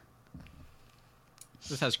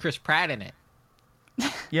 This has Chris Pratt in it.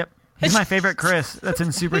 Yep. He's my favorite Chris that's in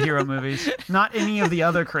superhero movies. Not any of the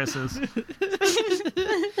other Chris's.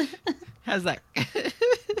 How's that?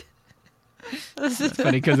 That's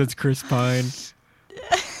funny because it's Chris Pine.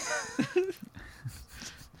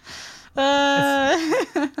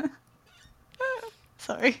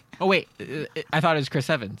 Sorry. Oh wait, I thought it was Chris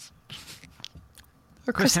Evans.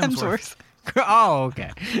 Or Chris Hemsworth. Oh, okay.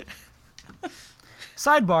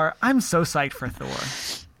 Sidebar, I'm so psyched for Thor.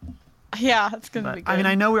 Yeah, it's going to But, be good. I mean,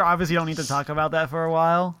 I know we obviously don't need to talk about that for a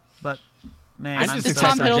while, but man, I'm Is so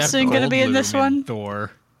Tom excited. Hiddleston gonna be in this one? Thor.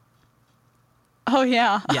 Oh,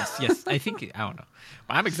 yeah. Yes. I think I don't know.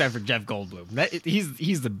 I'm excited for Jeff Goldblum.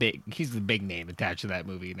 He's the big name attached to that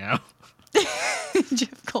movie now.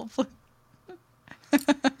 Jeff Goldblum.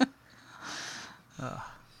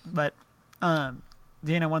 But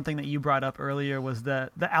Dana, one thing that you brought up earlier was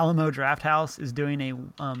that the Alamo Draft House is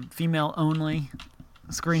doing a female-only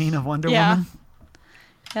screening of Wonder Woman.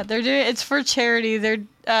 Yeah, they're doing it's for charity. They're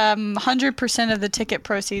 100% of the ticket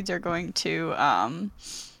proceeds are going to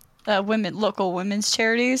local women's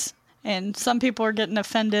charities. And some people are getting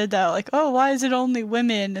offended that like, oh, why is it only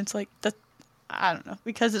women? It's like I don't know,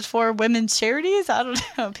 because it's for women's charities. I don't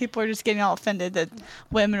know. People are just getting all offended that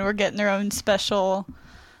women were getting their own special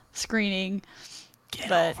screening.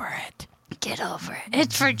 Get over it.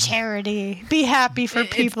 It's for charity. Be happy for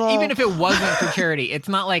people. Even if it wasn't for charity, it's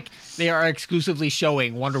not like they are exclusively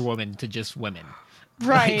showing Wonder Woman to just women.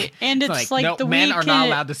 Right. And it's like no, the men are weekend. not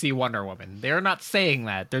allowed to see Wonder Woman. They're not saying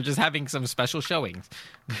that. They're just having some special showings.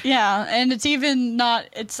 Yeah, and it's even not.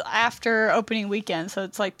 It's after opening weekend, so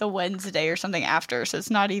it's like the Wednesday or something after. So it's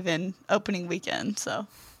not even opening weekend. So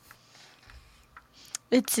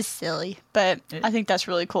it's just silly, but I think that's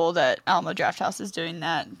really cool that Alamo Drafthouse is doing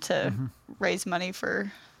that to raise money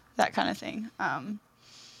for that kind of thing. But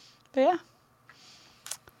yeah,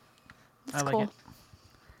 it's I like cool. it.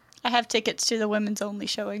 I have tickets to the women's only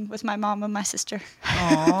showing with my mom and my sister.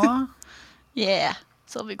 Aww. Yeah,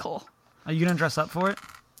 so it'll be cool. Are you gonna dress up for it?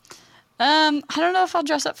 I don't know if I'll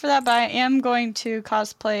dress up for that, but I am going to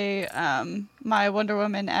cosplay my Wonder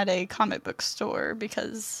Woman at a comic book store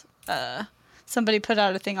because somebody put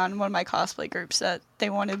out a thing on one of my cosplay groups that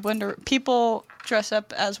they wanted people dress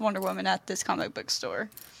up as Wonder Woman at this comic book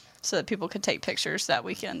store so that people could take pictures that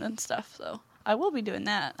weekend and stuff. So I will be doing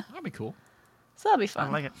that. That'd be cool. So that'll be fun.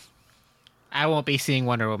 I like it. I won't be seeing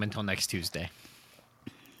Wonder Woman until next Tuesday.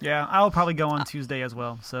 Yeah, I'll probably go on Tuesday as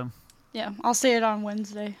well. So Yeah, I'll see it on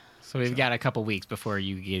Wednesday. So we've got a couple weeks before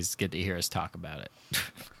you guys get to hear us talk about it.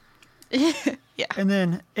 Yeah. And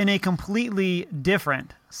then in a completely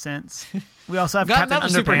different sense, we also have Got Captain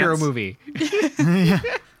another Underpants. superhero movie.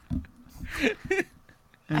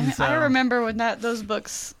 And I remember when those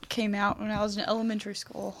books came out when I was in elementary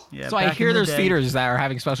school. Yeah, So I back in hear the there's day. theaters that are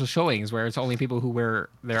having special showings where it's only people who wear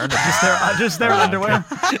their underwear. Just their underwear.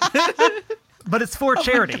 But it's for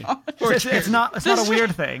charity. It's not a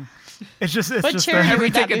weird thing. It's just What their- charity Every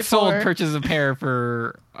would that ticket be sold for? purchases a pair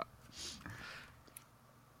for,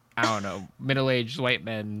 I don't know, middle-aged white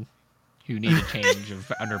men who need a change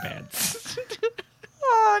of underpants.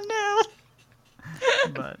 Oh no.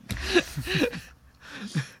 But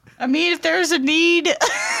I mean, if there's a need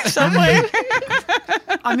somewhere.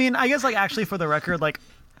 I mean, I guess like actually for the record, like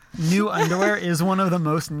new underwear is one of the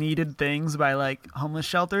most needed things by like homeless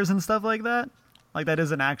shelters and stuff like that. Like that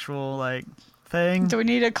is an actual like thing. Do we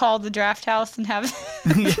need to call the draft house and have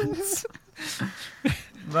Yes.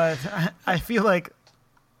 But I feel like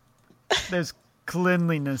there's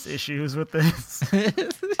cleanliness issues with this.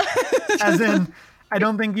 As in, I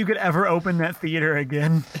don't think you could ever open that theater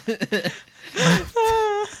again.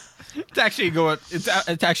 It's actually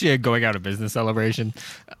It's actually a going out of business celebration.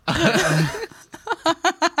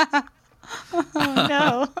 Oh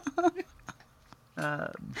no.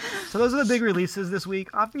 So those are the big releases this week.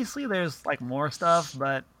 Obviously, there's like more stuff,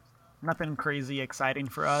 but nothing crazy exciting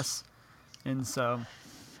for us. And so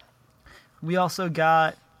we also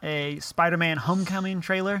got a Spider-Man Homecoming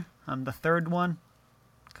trailer, the third one,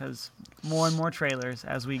 because more and more trailers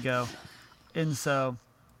as we go. And so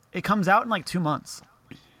it comes out in like 2 months.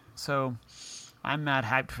 So I'm mad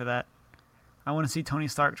hyped for that. I want to see Tony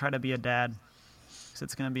Stark try to be a dad. So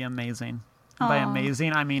it's going to be amazing. And by Aw.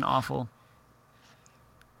 amazing, I mean awful.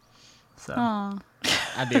 So Aw.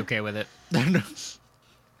 I'd be okay with it.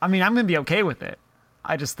 I mean, I'm going to be okay with it.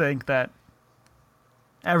 I just think that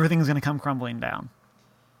everything's going to come crumbling down.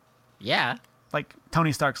 Yeah. Like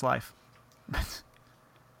Tony Stark's life.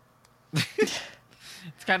 It's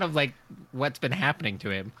kind of like what's been happening to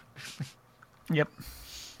him. Yep.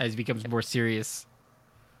 As he becomes more serious.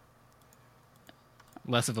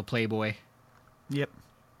 Less of a playboy. Yep.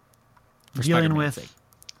 For Dealing Spider-Man's with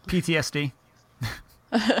PTSD.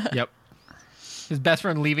 Yep. His best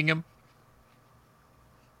friend leaving him.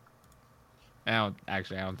 I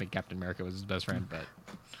don't think Captain America was his best friend, but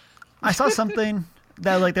I saw something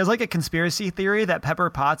that like there's like a conspiracy theory that Pepper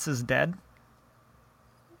Potts is dead.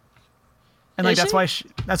 And like Is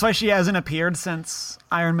that's why she hasn't appeared since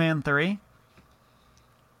Iron Man 3.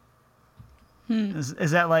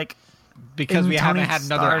 Is that like because we Tony haven't had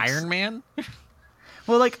another Stark's- Iron Man?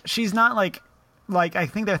 Well, like she's not like I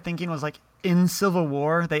think their thinking was like in Civil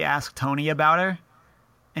War they asked Tony about her,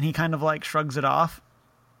 and he kind of like shrugs it off,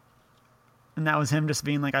 and that was him just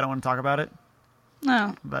being like I don't want to talk about it.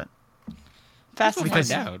 No. But Fast We'll and find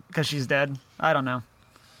Furious. out. because she's dead, I don't know.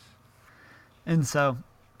 And so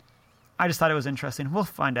I just thought it was interesting. We'll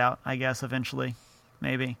find out, I guess, eventually,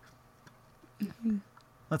 maybe.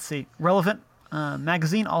 Let's see. Relevant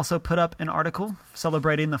magazine also put up an article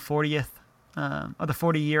celebrating the 40th or the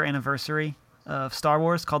 40-year anniversary of Star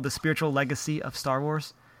Wars called "The Spiritual Legacy of Star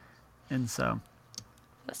Wars," and so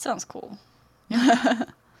That sounds cool. it kind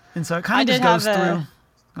I of just did goes have through.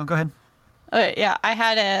 Oh, go ahead. Yeah, I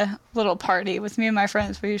had a little party with me and my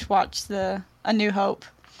friends. We just watched A New Hope,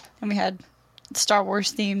 and we had Star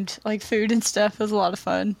Wars themed like food and stuff. It was a lot of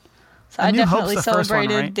fun. So A I New Hope's definitely the first one,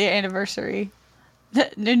 celebrated right? the anniversary. The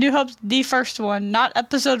New Hope's the first one, not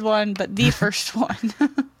episode 1, but the first one.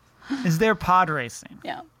 Is there pod racing?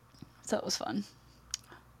 Yeah, so it was fun.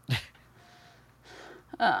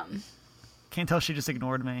 Can't tell she just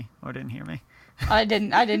ignored me or didn't hear me. I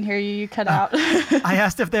didn't hear you. You cut out. I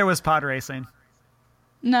asked if there was pod racing.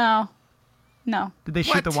 No. Did they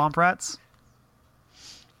shoot the What? Womp Rats?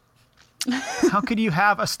 How could you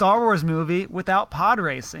have a Star Wars movie without pod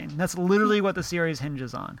racing? That's literally what the series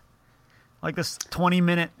hinges on. Like this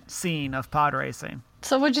 20-minute scene of pod racing.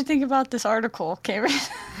 So what'd you think about this article, Cameron?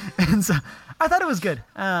 And so I thought it was good.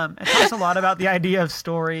 It talks a lot about the idea of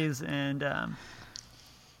stories and not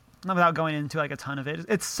without going into like a ton of it.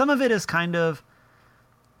 It's some of it is kind of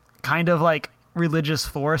like religious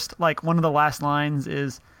forced. Like one of the last lines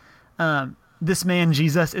is, "This man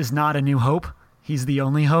Jesus is not a new hope. He's the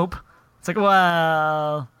only hope." It's like,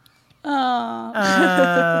 well, I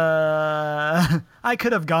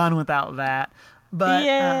could have gone without that, but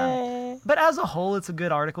Yay. but as a whole, it's a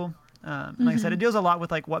good article. Like I said, it deals a lot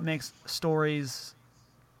with like what makes stories,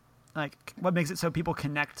 like what makes it so people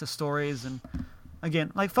connect to stories, and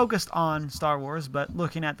again, like focused on Star Wars, but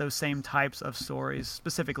looking at those same types of stories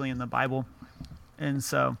specifically in the Bible, and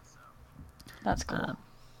so. That's cool.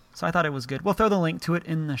 So I thought it was good. We'll throw the link to it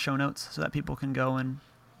in the show notes so that people can go and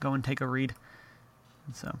take a read.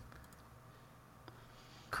 And so,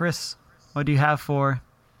 Chris, what do you have for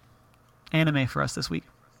anime for us this week?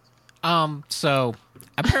 So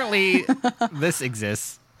apparently this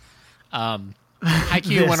exists. Haikyuu,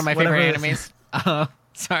 This, one of my whatever favorite this animes.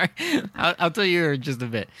 Sorry, I'll tell you in just a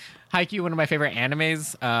bit. Haikyuu, one of my favorite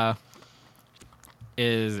animes,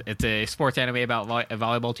 it's a sports anime about a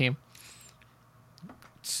volleyball team.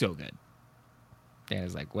 So good.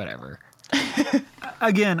 Dan's like, whatever.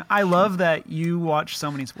 Again, I love that you watch so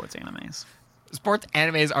many sports animes. Sports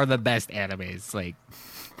animes are the best animes, like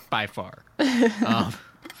by far.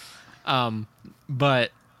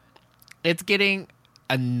 But it's getting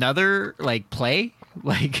another like play,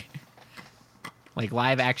 like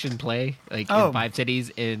live action play, like Oh. in 5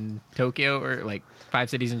 cities in Tokyo or like 5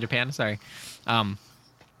 cities in Japan. Sorry.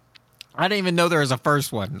 I didn't even know there was a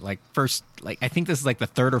first one. I think this is like the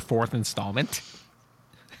 3rd or 4th installment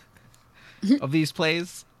of these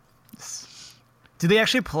plays. Do they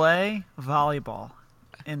actually play volleyball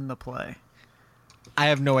in the play? I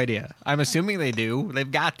have no idea. I'm assuming they do.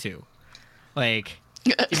 They've got to. Like,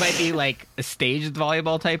 it might be like a staged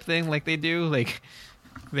volleyball type thing, like they do. Like,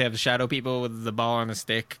 they have shadow people with the ball on a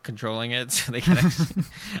stick controlling it, so they can actually.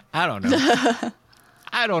 I don't know.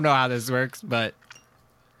 I don't know how this works, but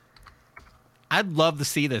I'd love to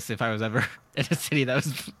see this if I was ever in a city that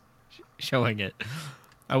was showing it.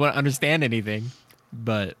 I wouldn't understand anything,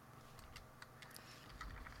 but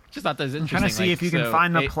just thought that was interesting. Trying to see Like, if you can so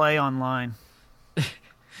find the play online.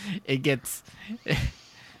 It gets.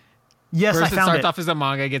 Yes, First, I it found starts it. off as a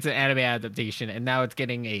manga, gets an anime adaptation, and now it's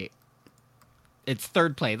getting its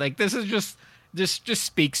 3rd play. Like, this is just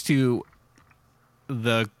speaks to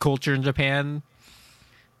the culture in Japan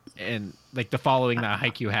and like the following that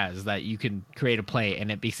Haikyuu has, that you can create a play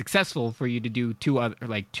and it be successful for you to do 2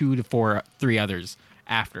 to 4, 3 others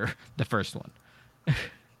after the first one.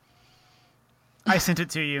 I sent it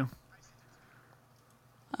to you.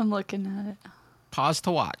 I'm looking at it. Pause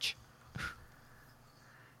to watch.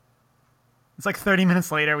 It's like 30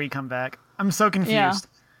 minutes later we come back. I'm so confused. Yeah.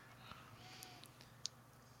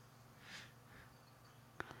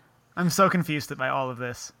 I'm so confused by all of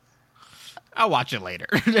this. I'll watch it later.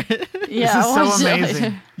 Yeah, This is so watch it amazing.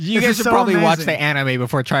 later. You This guys is should so probably watch amazing. the anime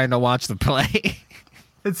before trying to watch the play.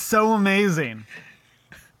 It's so amazing.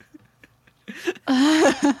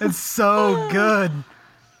 It's so good.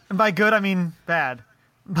 And by good, I mean bad.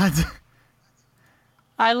 But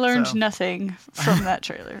I learned So. nothing from that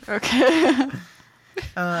trailer. Okay.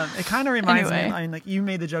 it kind of reminds me, Anyway. I mean, like, you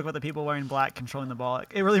made the joke about the people wearing black controlling the ball.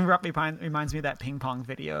 It really reminds me of that ping pong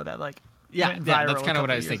video that, like, went yeah, viral that's a kind of what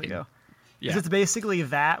couple I was years thinking. ago. Yeah. 'Cause it's basically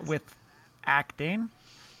that with acting?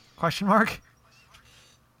 Question mark?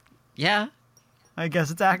 Yeah. I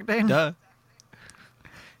guess it's acting. Duh.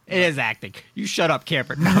 It is acting. You shut up,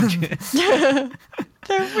 Cameron. No, I'm kidding.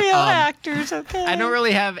 They're real actors, okay? I don't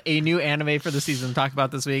really have a new anime for the season to talk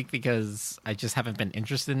about this week because I just haven't been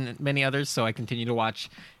interested in many others. So I continue to watch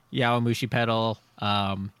Yaomushi Pedal,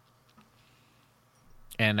 and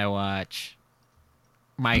I watch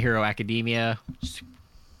My Hero Academia.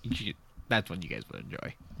 That's one you guys would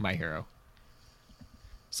enjoy. My Hero.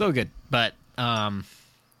 So good, but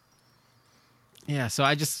yeah. So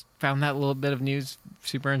I just found that little bit of news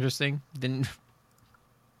super interesting. Didn't.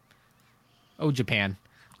 Oh, Japan.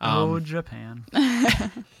 Japan.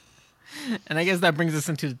 And I guess that brings us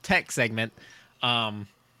into the tech segment.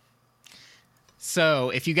 So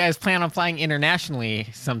if you guys plan on flying internationally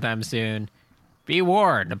sometime soon, be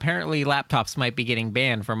warned. Apparently, laptops might be getting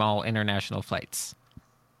banned from all international flights.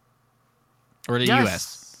 Or the Yes.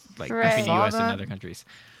 U.S. Like, Right. between the Saw U.S. and that. other countries.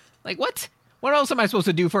 Like, what? What else am I supposed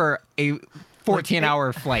to do for a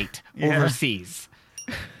 14-hour flight Yeah. overseas?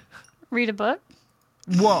 Read a book?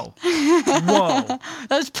 Whoa. Whoa.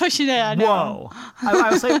 That's pushing it. I know. Whoa.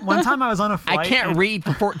 I was like, one time I was on a flight. I can't and- read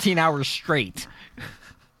for 14 hours straight.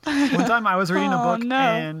 One time I was reading a Oh, book, no.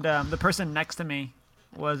 and the person next to me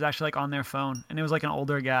was actually like on their phone, and it was like an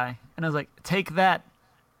older guy, and I was like, "Take that,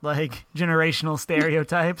 like generational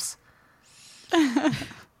stereotypes."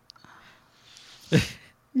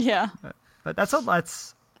 Yeah. But that's.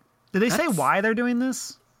 Did they say That's- why they're doing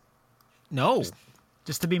this? No.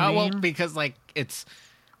 Just to be Oh, mean? well, because like it's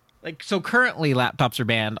like so currently laptops are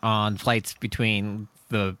banned on flights between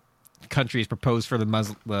the countries proposed for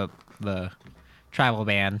the travel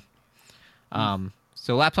ban.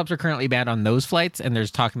 So laptops are currently banned on those flights, and there's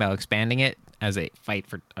talking about expanding it as a fight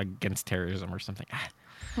for against terrorism or something.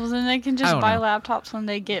 Well, then they can I just don't buy know. laptops when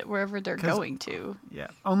they get wherever they're 'Cause- going to. Yeah,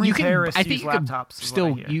 only You can, terrorists I think use you could laptops. is what I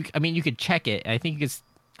still, hear. I mean, you could check it. I think it's,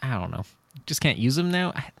 I don't know, just can't use them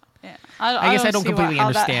now. Yeah. I guess I don't see completely how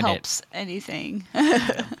understand it. that helps anything.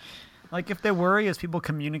 Like, if their worry is people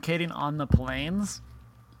communicating on the planes,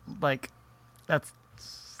 like, that's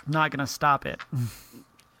not gonna stop it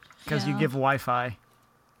because you Yeah. give Wi-Fi,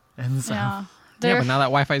 and so Yeah. Yeah, They're- but now that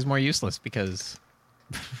Wi-Fi is more useless because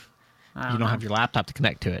I you don't know. have your laptop to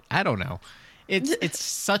connect to it. I don't know. It's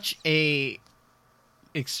such a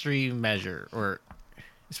extreme measure, or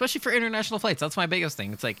especially for international flights. That's my biggest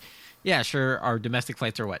thing. It's like, yeah, sure, our domestic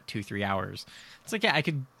flights are what 2-3 hours. It's like, yeah, I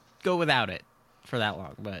could go without it for that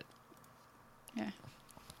long, but Yeah.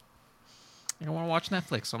 I want to watch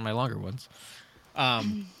Netflix on my longer ones.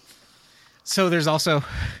 So there's also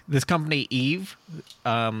this company Eve.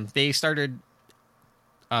 They started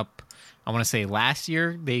up, I want to say last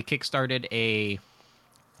year. They kickstarted a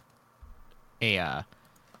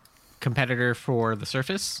competitor for the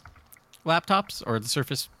Surface laptops or the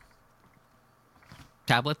Surface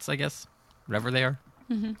tablets, I guess, whatever they are.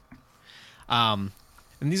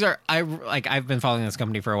 And these are I've been following this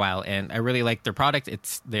company for a while, and I really like their product.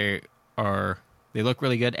 They look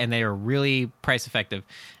really good, and they are really price effective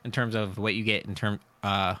in terms of what you get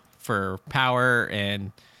for power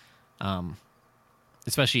and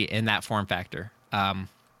especially in that form factor.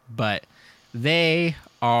 But they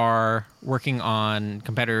are working on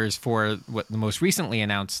competitors for what the most recently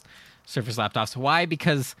announced Surface laptops. Why?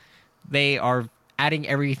 Because they are adding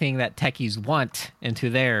everything that techies want into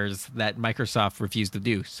theirs that Microsoft refused to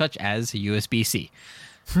do, such as USB-C.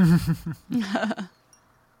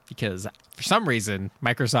 Because for some reason,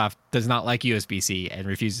 Microsoft does not like USB-C and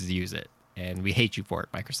refuses to use it. And we hate you for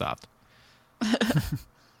it, Microsoft.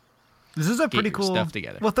 This is a Get pretty your cool stuff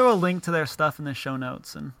together. We'll throw a link to their stuff in the show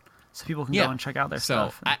notes, and so people can go and check out their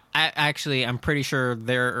So stuff. I'm pretty sure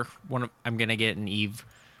they're I'm gonna get an Eve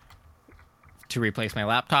to replace my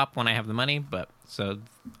laptop when I have the money, but so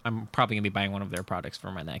I'm probably gonna be buying one of their products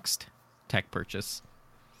for my next tech purchase.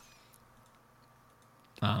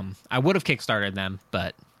 I would have kickstarted them,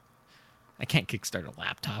 but I can't Kickstart a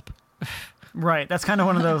laptop. Right. That's kind of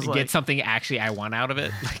one of those like Get something actually I want out of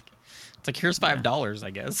it. Like, it's like, here's $5, I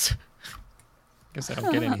guess. Guess I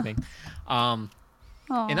don't get anything.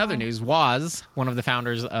 In other news, Woz, one of the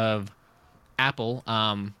founders of Apple,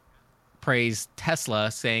 praised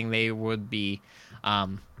Tesla, saying they would be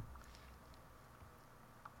what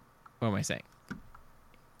am I saying?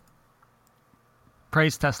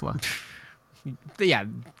 praise Tesla. Yeah,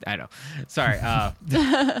 I know. Sorry.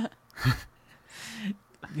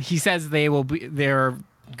 He says they're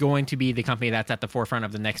going to be the company that's at the forefront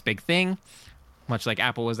of the next big thing, much like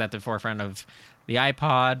Apple was at the forefront of the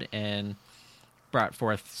iPod and brought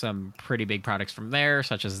forth some pretty big products from there,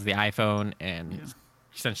 such as the iPhone, and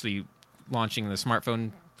essentially launching the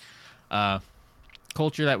smartphone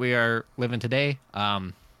culture that we are living today.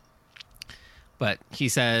 But he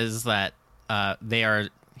says that I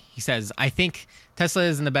think Tesla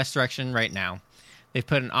is in the best direction right now. They've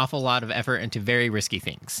put an awful lot of effort into very risky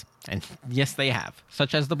things. And yes, they have,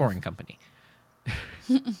 such as the Boring Company.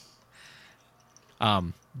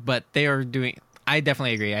 But they are doing... I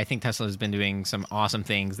definitely agree. I think Tesla has been doing some awesome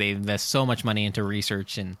things. They invest so much money into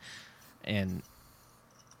research and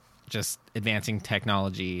just advancing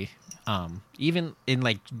technology, even in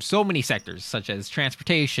like so many sectors, such as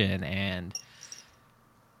transportation and...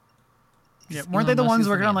 Yeah, weren't they the ones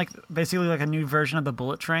working on like basically like a new version of the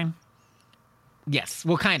bullet train? Yes,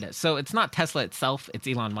 well, kind of. So it's not Tesla itself; it's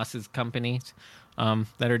Elon Musk's companies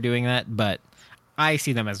that are doing that. But I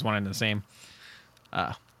see them as one and the same.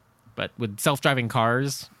 But with self-driving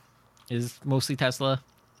cars, is mostly Tesla.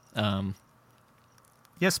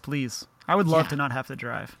 Yes, please. I would love to not have to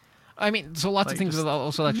drive. I mean, so lots of things with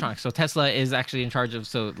also electronics. So Tesla is actually in charge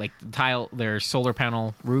of their solar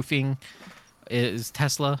panel roofing is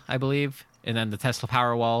Tesla, I believe. And then the Tesla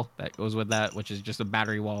Powerwall that goes with that, which is just a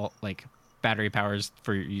battery wall, like battery powers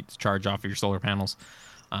for you to charge off of your solar panels.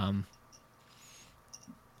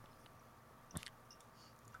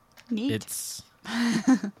 Neat. It's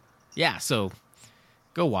yeah. So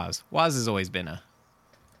go Woz. Woz has always been a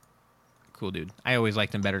cool dude. I always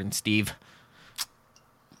liked him better than Steve.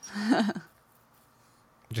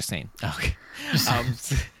 Just saying. Okay.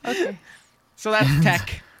 Okay. So that's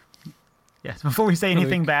tech. Yes. Before we say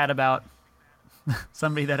anything bad about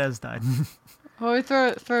somebody that has died. Well, we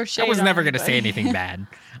throw shade. I was never going to anybody. say anything bad.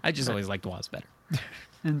 I just always liked Woz better.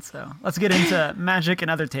 And so let's get into Magic and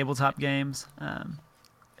other tabletop games.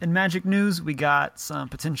 In Magic news, we got some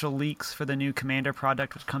potential leaks for the new Commander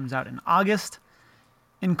product, which comes out in August,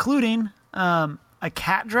 including a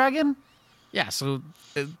cat dragon. Yeah, so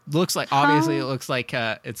it looks like, obviously,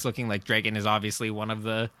 it's looking like Dragon is obviously one of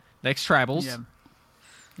the next tribals.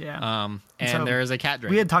 Yeah. And so there is a cat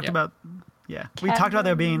dragon. We had talked about, we talked about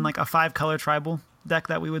there being like a 5-color tribal deck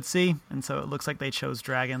that we would see, and so it looks like they chose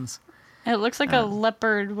dragons. It looks like a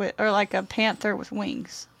leopard or like a panther with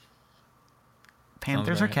wings.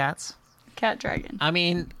 Panthers are cats. Cat dragon. I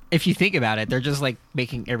mean, if you think about it, they're just like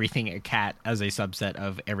making everything a cat as a subset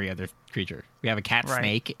of every other creature. We have a cat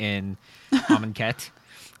snake in Amonkhet.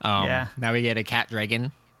 Now we get a cat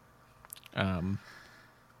dragon.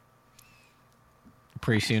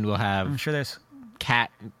 Pretty soon we'll have. I'm sure there's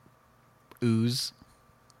cat ooze.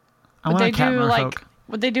 Would they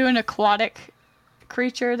do an aquatic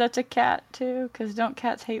creature that's a cat too? Because don't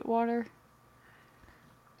cats hate water?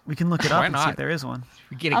 We can look it up Why and not? see if there is one.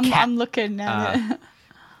 We get a cat. I'm looking at it.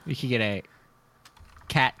 We could get a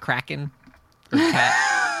cat kraken or cat.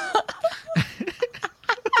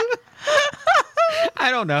 I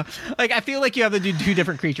don't know. Like, I feel like you have to do two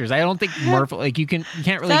different creatures. I don't think merfolk. Like, you can't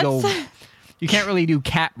really go. You can't really do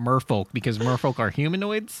cat merfolk because merfolk are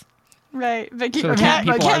humanoids. Right, but so cat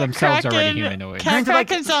people are themselves already humanoids. Cat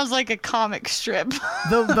Kraken sounds like a comic strip.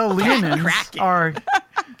 The Leonins are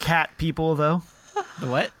cat people, though. The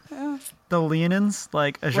what? The Leonins,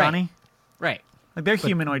 like Ajani. Right. Like they're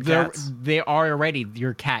humanoid cats. They are already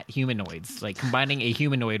your cat humanoids. Like combining a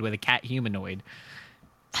humanoid with a cat humanoid.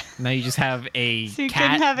 Now you just have a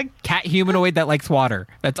cat humanoid that likes water.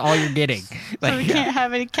 That's all you're getting. So we can't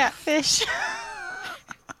have any catfish.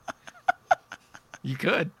 You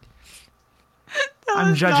could.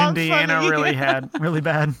 I'm judging Deanna really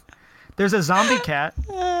bad. There's a zombie cat.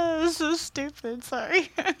 This is stupid. Sorry.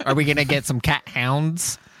 Are we gonna get some cat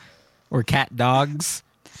hounds or cat dogs?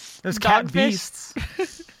 There's cat beasts.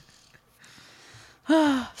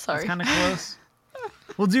 Sorry. It's kind of close.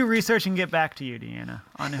 We'll do research and get back to you, Deanna,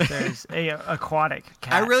 on if there's a aquatic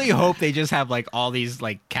cat. I really hope they just have like all these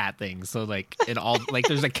like cat things. So like it all like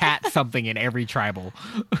there's a cat something in every tribal.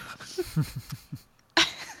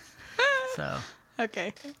 So.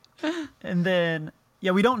 Okay. And then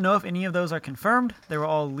we don't know if any of those are confirmed. They were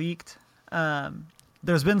all leaked.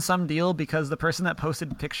 there's been some deal because the person that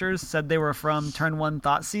posted pictures said they were from Turn 1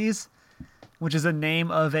 Thoughtseize, which is a name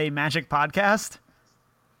of a Magic podcast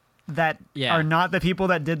that are not the people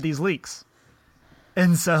that did these leaks.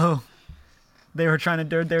 And so they were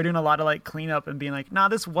they're doing a lot of like cleanup and being like, nah,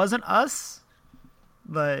 this wasn't us.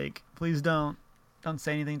 Like, please don't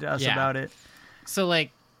say anything to us about it. So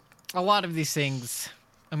like a lot of these things,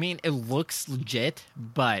 I mean, it looks legit,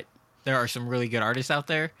 but there are some really good artists out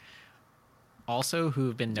there also who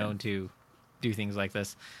have been known to do things like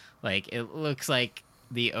this. Like, it looks like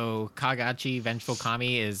the Kagachi Vengeful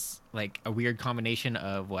Kami is like a weird combination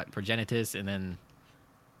of Progenitus and then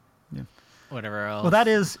whatever else. Well,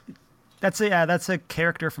 that's a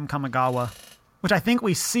character from Kamigawa, which I think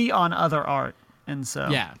we see on other art, and so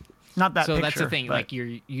not that. So picture, that's the thing. But, like,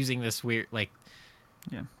 you're using this weird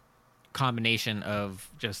combination of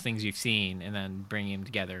just things you've seen and then bringing them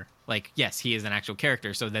together. Like, yes, he is an actual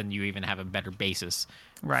character, so then you even have a better basis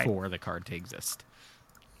for the card to exist.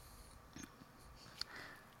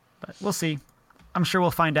 But we'll see. I'm sure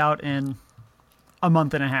we'll find out in a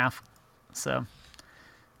month and a half. So,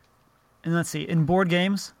 and let's see. In board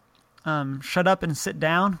games, Shut Up and Sit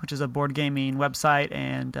Down, which is a board gaming website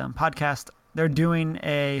and podcast, they're doing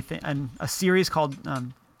a series called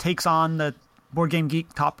Takes on the Board Game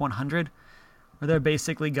Geek Top 100, where they're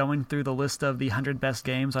basically going through the list of the 100 best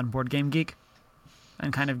games on Board Game Geek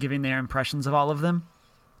and kind of giving their impressions of all of them.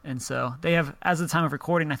 And so they have, as of the time of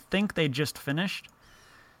recording, I think they just finished.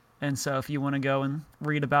 And so if you want to go and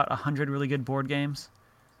read about 100 really good board games,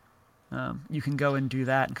 you can go and do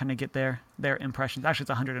that and kind of get their impressions. Actually,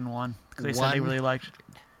 it's 101 because they said they really liked it.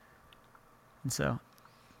 And so,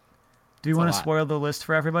 do you want to spoil the list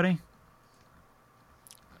for everybody?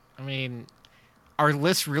 I mean, are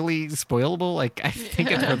lists really spoilable? Like, I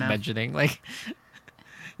think it's worth mentioning. Like,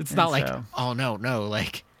 it's not like, oh, no.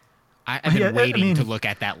 Like, I've been waiting to look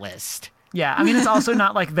at that list. Yeah, I mean, it's also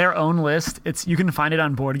not like their own list. You can find it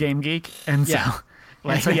on Board Game Geek. And so,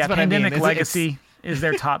 Pandemic Legacy is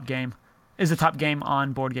their top game. Is the top game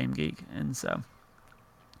on Board Game Geek. And so,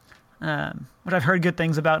 which I've heard good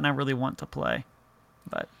things about and I really want to play.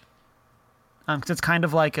 But, because it's kind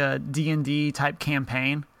of like a D&D type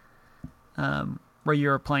campaign where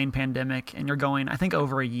you're playing Pandemic and you're going, I think,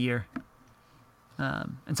 over a year.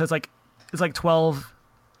 And so it's like 12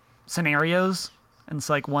 scenarios. And it's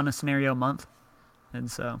like a scenario a month. And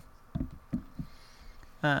so,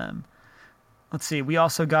 let's see. We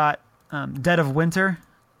also got Dead of Winter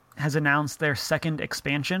has announced their second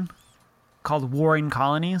expansion called Warring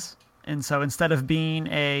Colonies. And so instead of being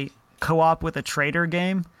a co-op with a trader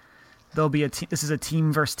game, there'll be this is a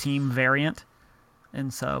team versus team variant.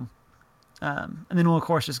 And so, and then we'll, of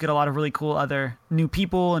course, just get a lot of really cool other new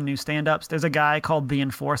people and new stand-ups. There's a guy called The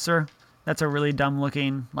Enforcer. That's a really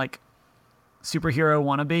dumb-looking, like, superhero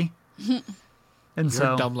wannabe. And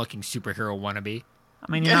you're a dumb-looking superhero wannabe.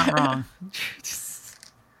 I mean, you're not wrong.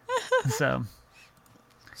 So,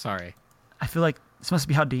 sorry. I feel like this must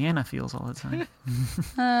be how Deanna feels all the time.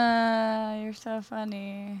 You're so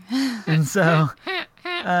funny. And so,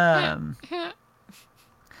 and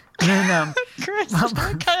then, Chris,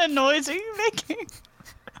 what kind of noise are you making?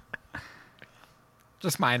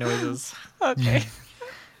 Just my noises. Okay.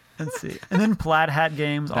 Let's see. And then Plaid Hat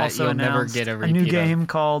Games also announced a new game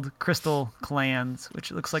called Crystal Clans,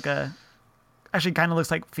 which looks like actually kind of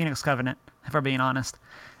looks like Phoenix Covenant, if we're being honest.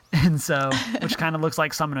 And so, which kind of looks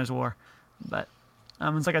like Summoner's War. But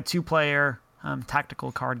it's like a 2-player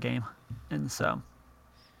tactical card game. And so,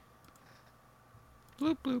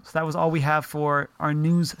 bloop, bloop. So that was all we have for our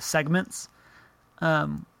news segments.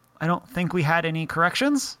 I don't think we had any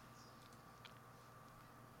corrections.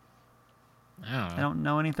 I don't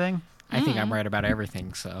know anything. I think I'm right about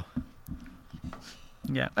everything, so.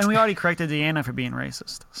 Yeah, and we already corrected Deanna for being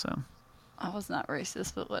racist, so. I was not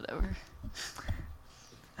racist, but whatever.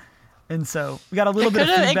 And so, we got a little bit of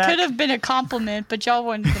feedback. It could have been a compliment, but y'all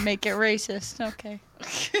wanted to make it racist. Okay.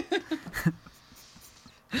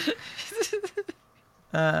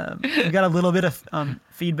 We got a little bit of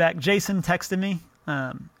feedback. Jason texted me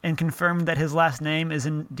and confirmed that his last name is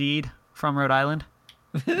indeed from Rhode Island.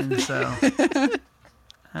 And so,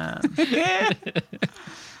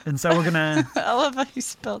 and so we're gonna. I love how you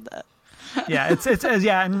spelled that. Yeah, it's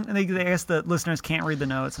yeah, and I guess the listeners can't read the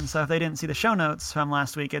notes, and so if they didn't see the show notes from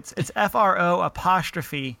last week, it's FRO'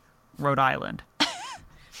 Rhode Island,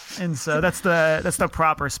 and so that's the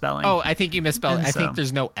proper spelling. Oh, I think you misspelled. I think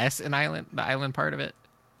there's no S in island, the island part of it.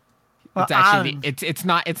 Well, it's actually it's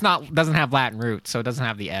not doesn't have Latin roots, so it doesn't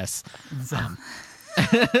have the S.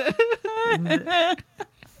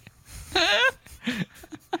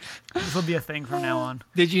 This will be a thing from now on.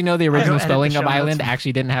 Did you know the original edit the spelling show of notes. island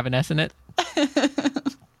actually didn't have an S in it?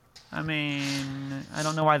 I mean, I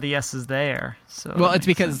don't know why the S is there. So Well, that it's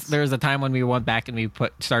makes because sense. there was a time when we went back and we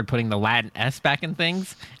started putting the Latin S back in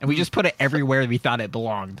things, and we just put it everywhere we thought it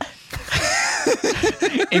belonged,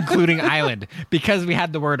 including island, because we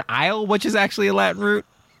had the word isle, which is actually a Latin root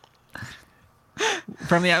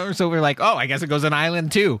from the island. So we're like, oh, I guess it goes in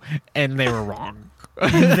island too, and they were wrong.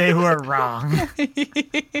 They were wrong.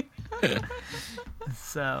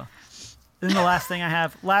 So, then the last thing I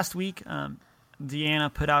have, last week,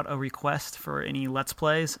 Deanna put out a request for any Let's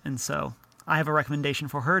Plays, and so I have a recommendation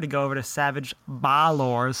for her to go over to Savage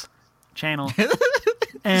Balor's channel.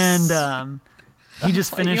 And he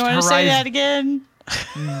just finished You want to say that again?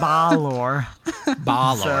 Balor.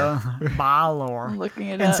 Baller. So, Balor. I'm looking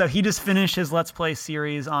it And up. so he just finished his Let's Play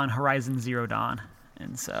series on Horizon Zero Dawn.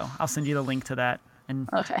 And so I'll send you the link to that. And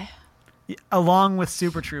Okay. along with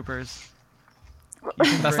Super Troopers.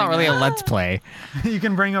 That's not really a Let's Play. You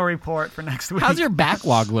can bring a report for next week. How's your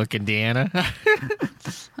backlog looking, Deanna?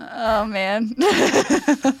 Oh, man.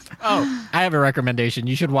 Oh, I have a recommendation.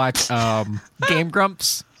 You should watch Game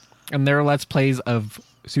Grumps and their Let's Plays of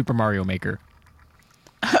Super Mario Maker.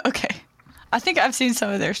 Okay. I think I've seen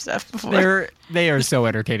some of their stuff before. They are so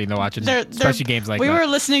entertaining to watch, especially games like we that. were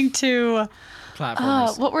listening to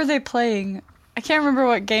Platformers. what were they playing? I can't remember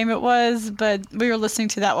what game it was, but we were listening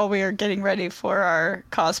to that while we were getting ready for our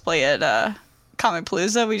cosplay at Comic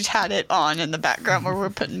Palooza. We just had it on in the background where we were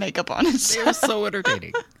putting makeup on and They stuff. are so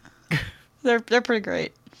entertaining. They're pretty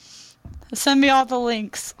great. Send me all the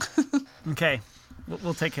links. Okay,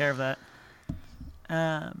 we'll take care of that.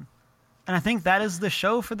 And I think that is the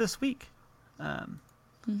show for this week.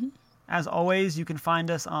 As always, you can find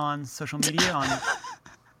us on social media on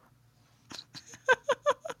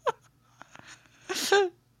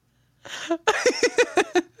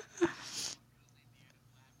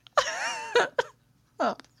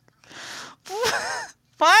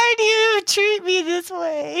Why do you treat me this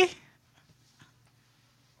way?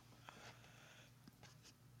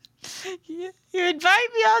 You invite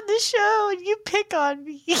me on the show and you pick on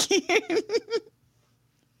me.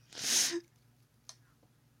 That's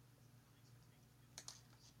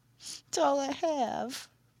all I have.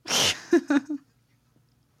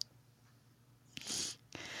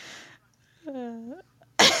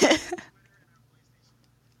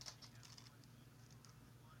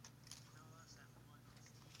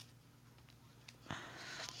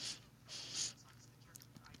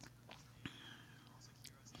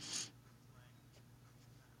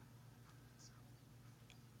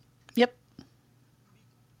 Yep.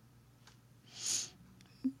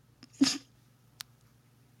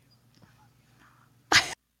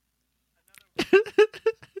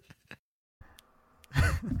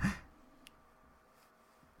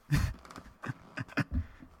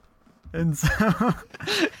 and so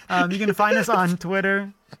you can find us on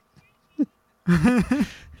Twitter. Don't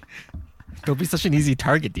be such an easy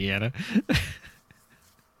target, Deanna.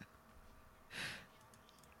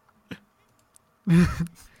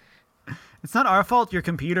 It's not our fault your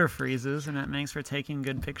computer freezes and it makes for taking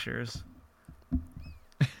good pictures.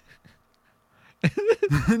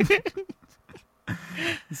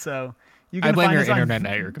 So you I can blame find your us on, internet,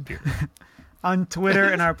 not your computer. on Twitter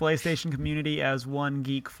and our PlayStation community as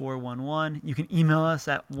 1geek411. You can email us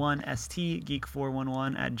at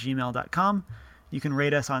 1stgeek411@gmail.com. You can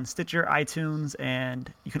rate us on Stitcher, iTunes,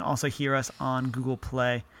 and you can also hear us on Google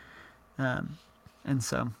Play. And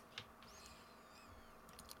so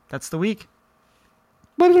that's the week.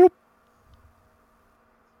 I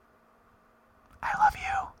love you.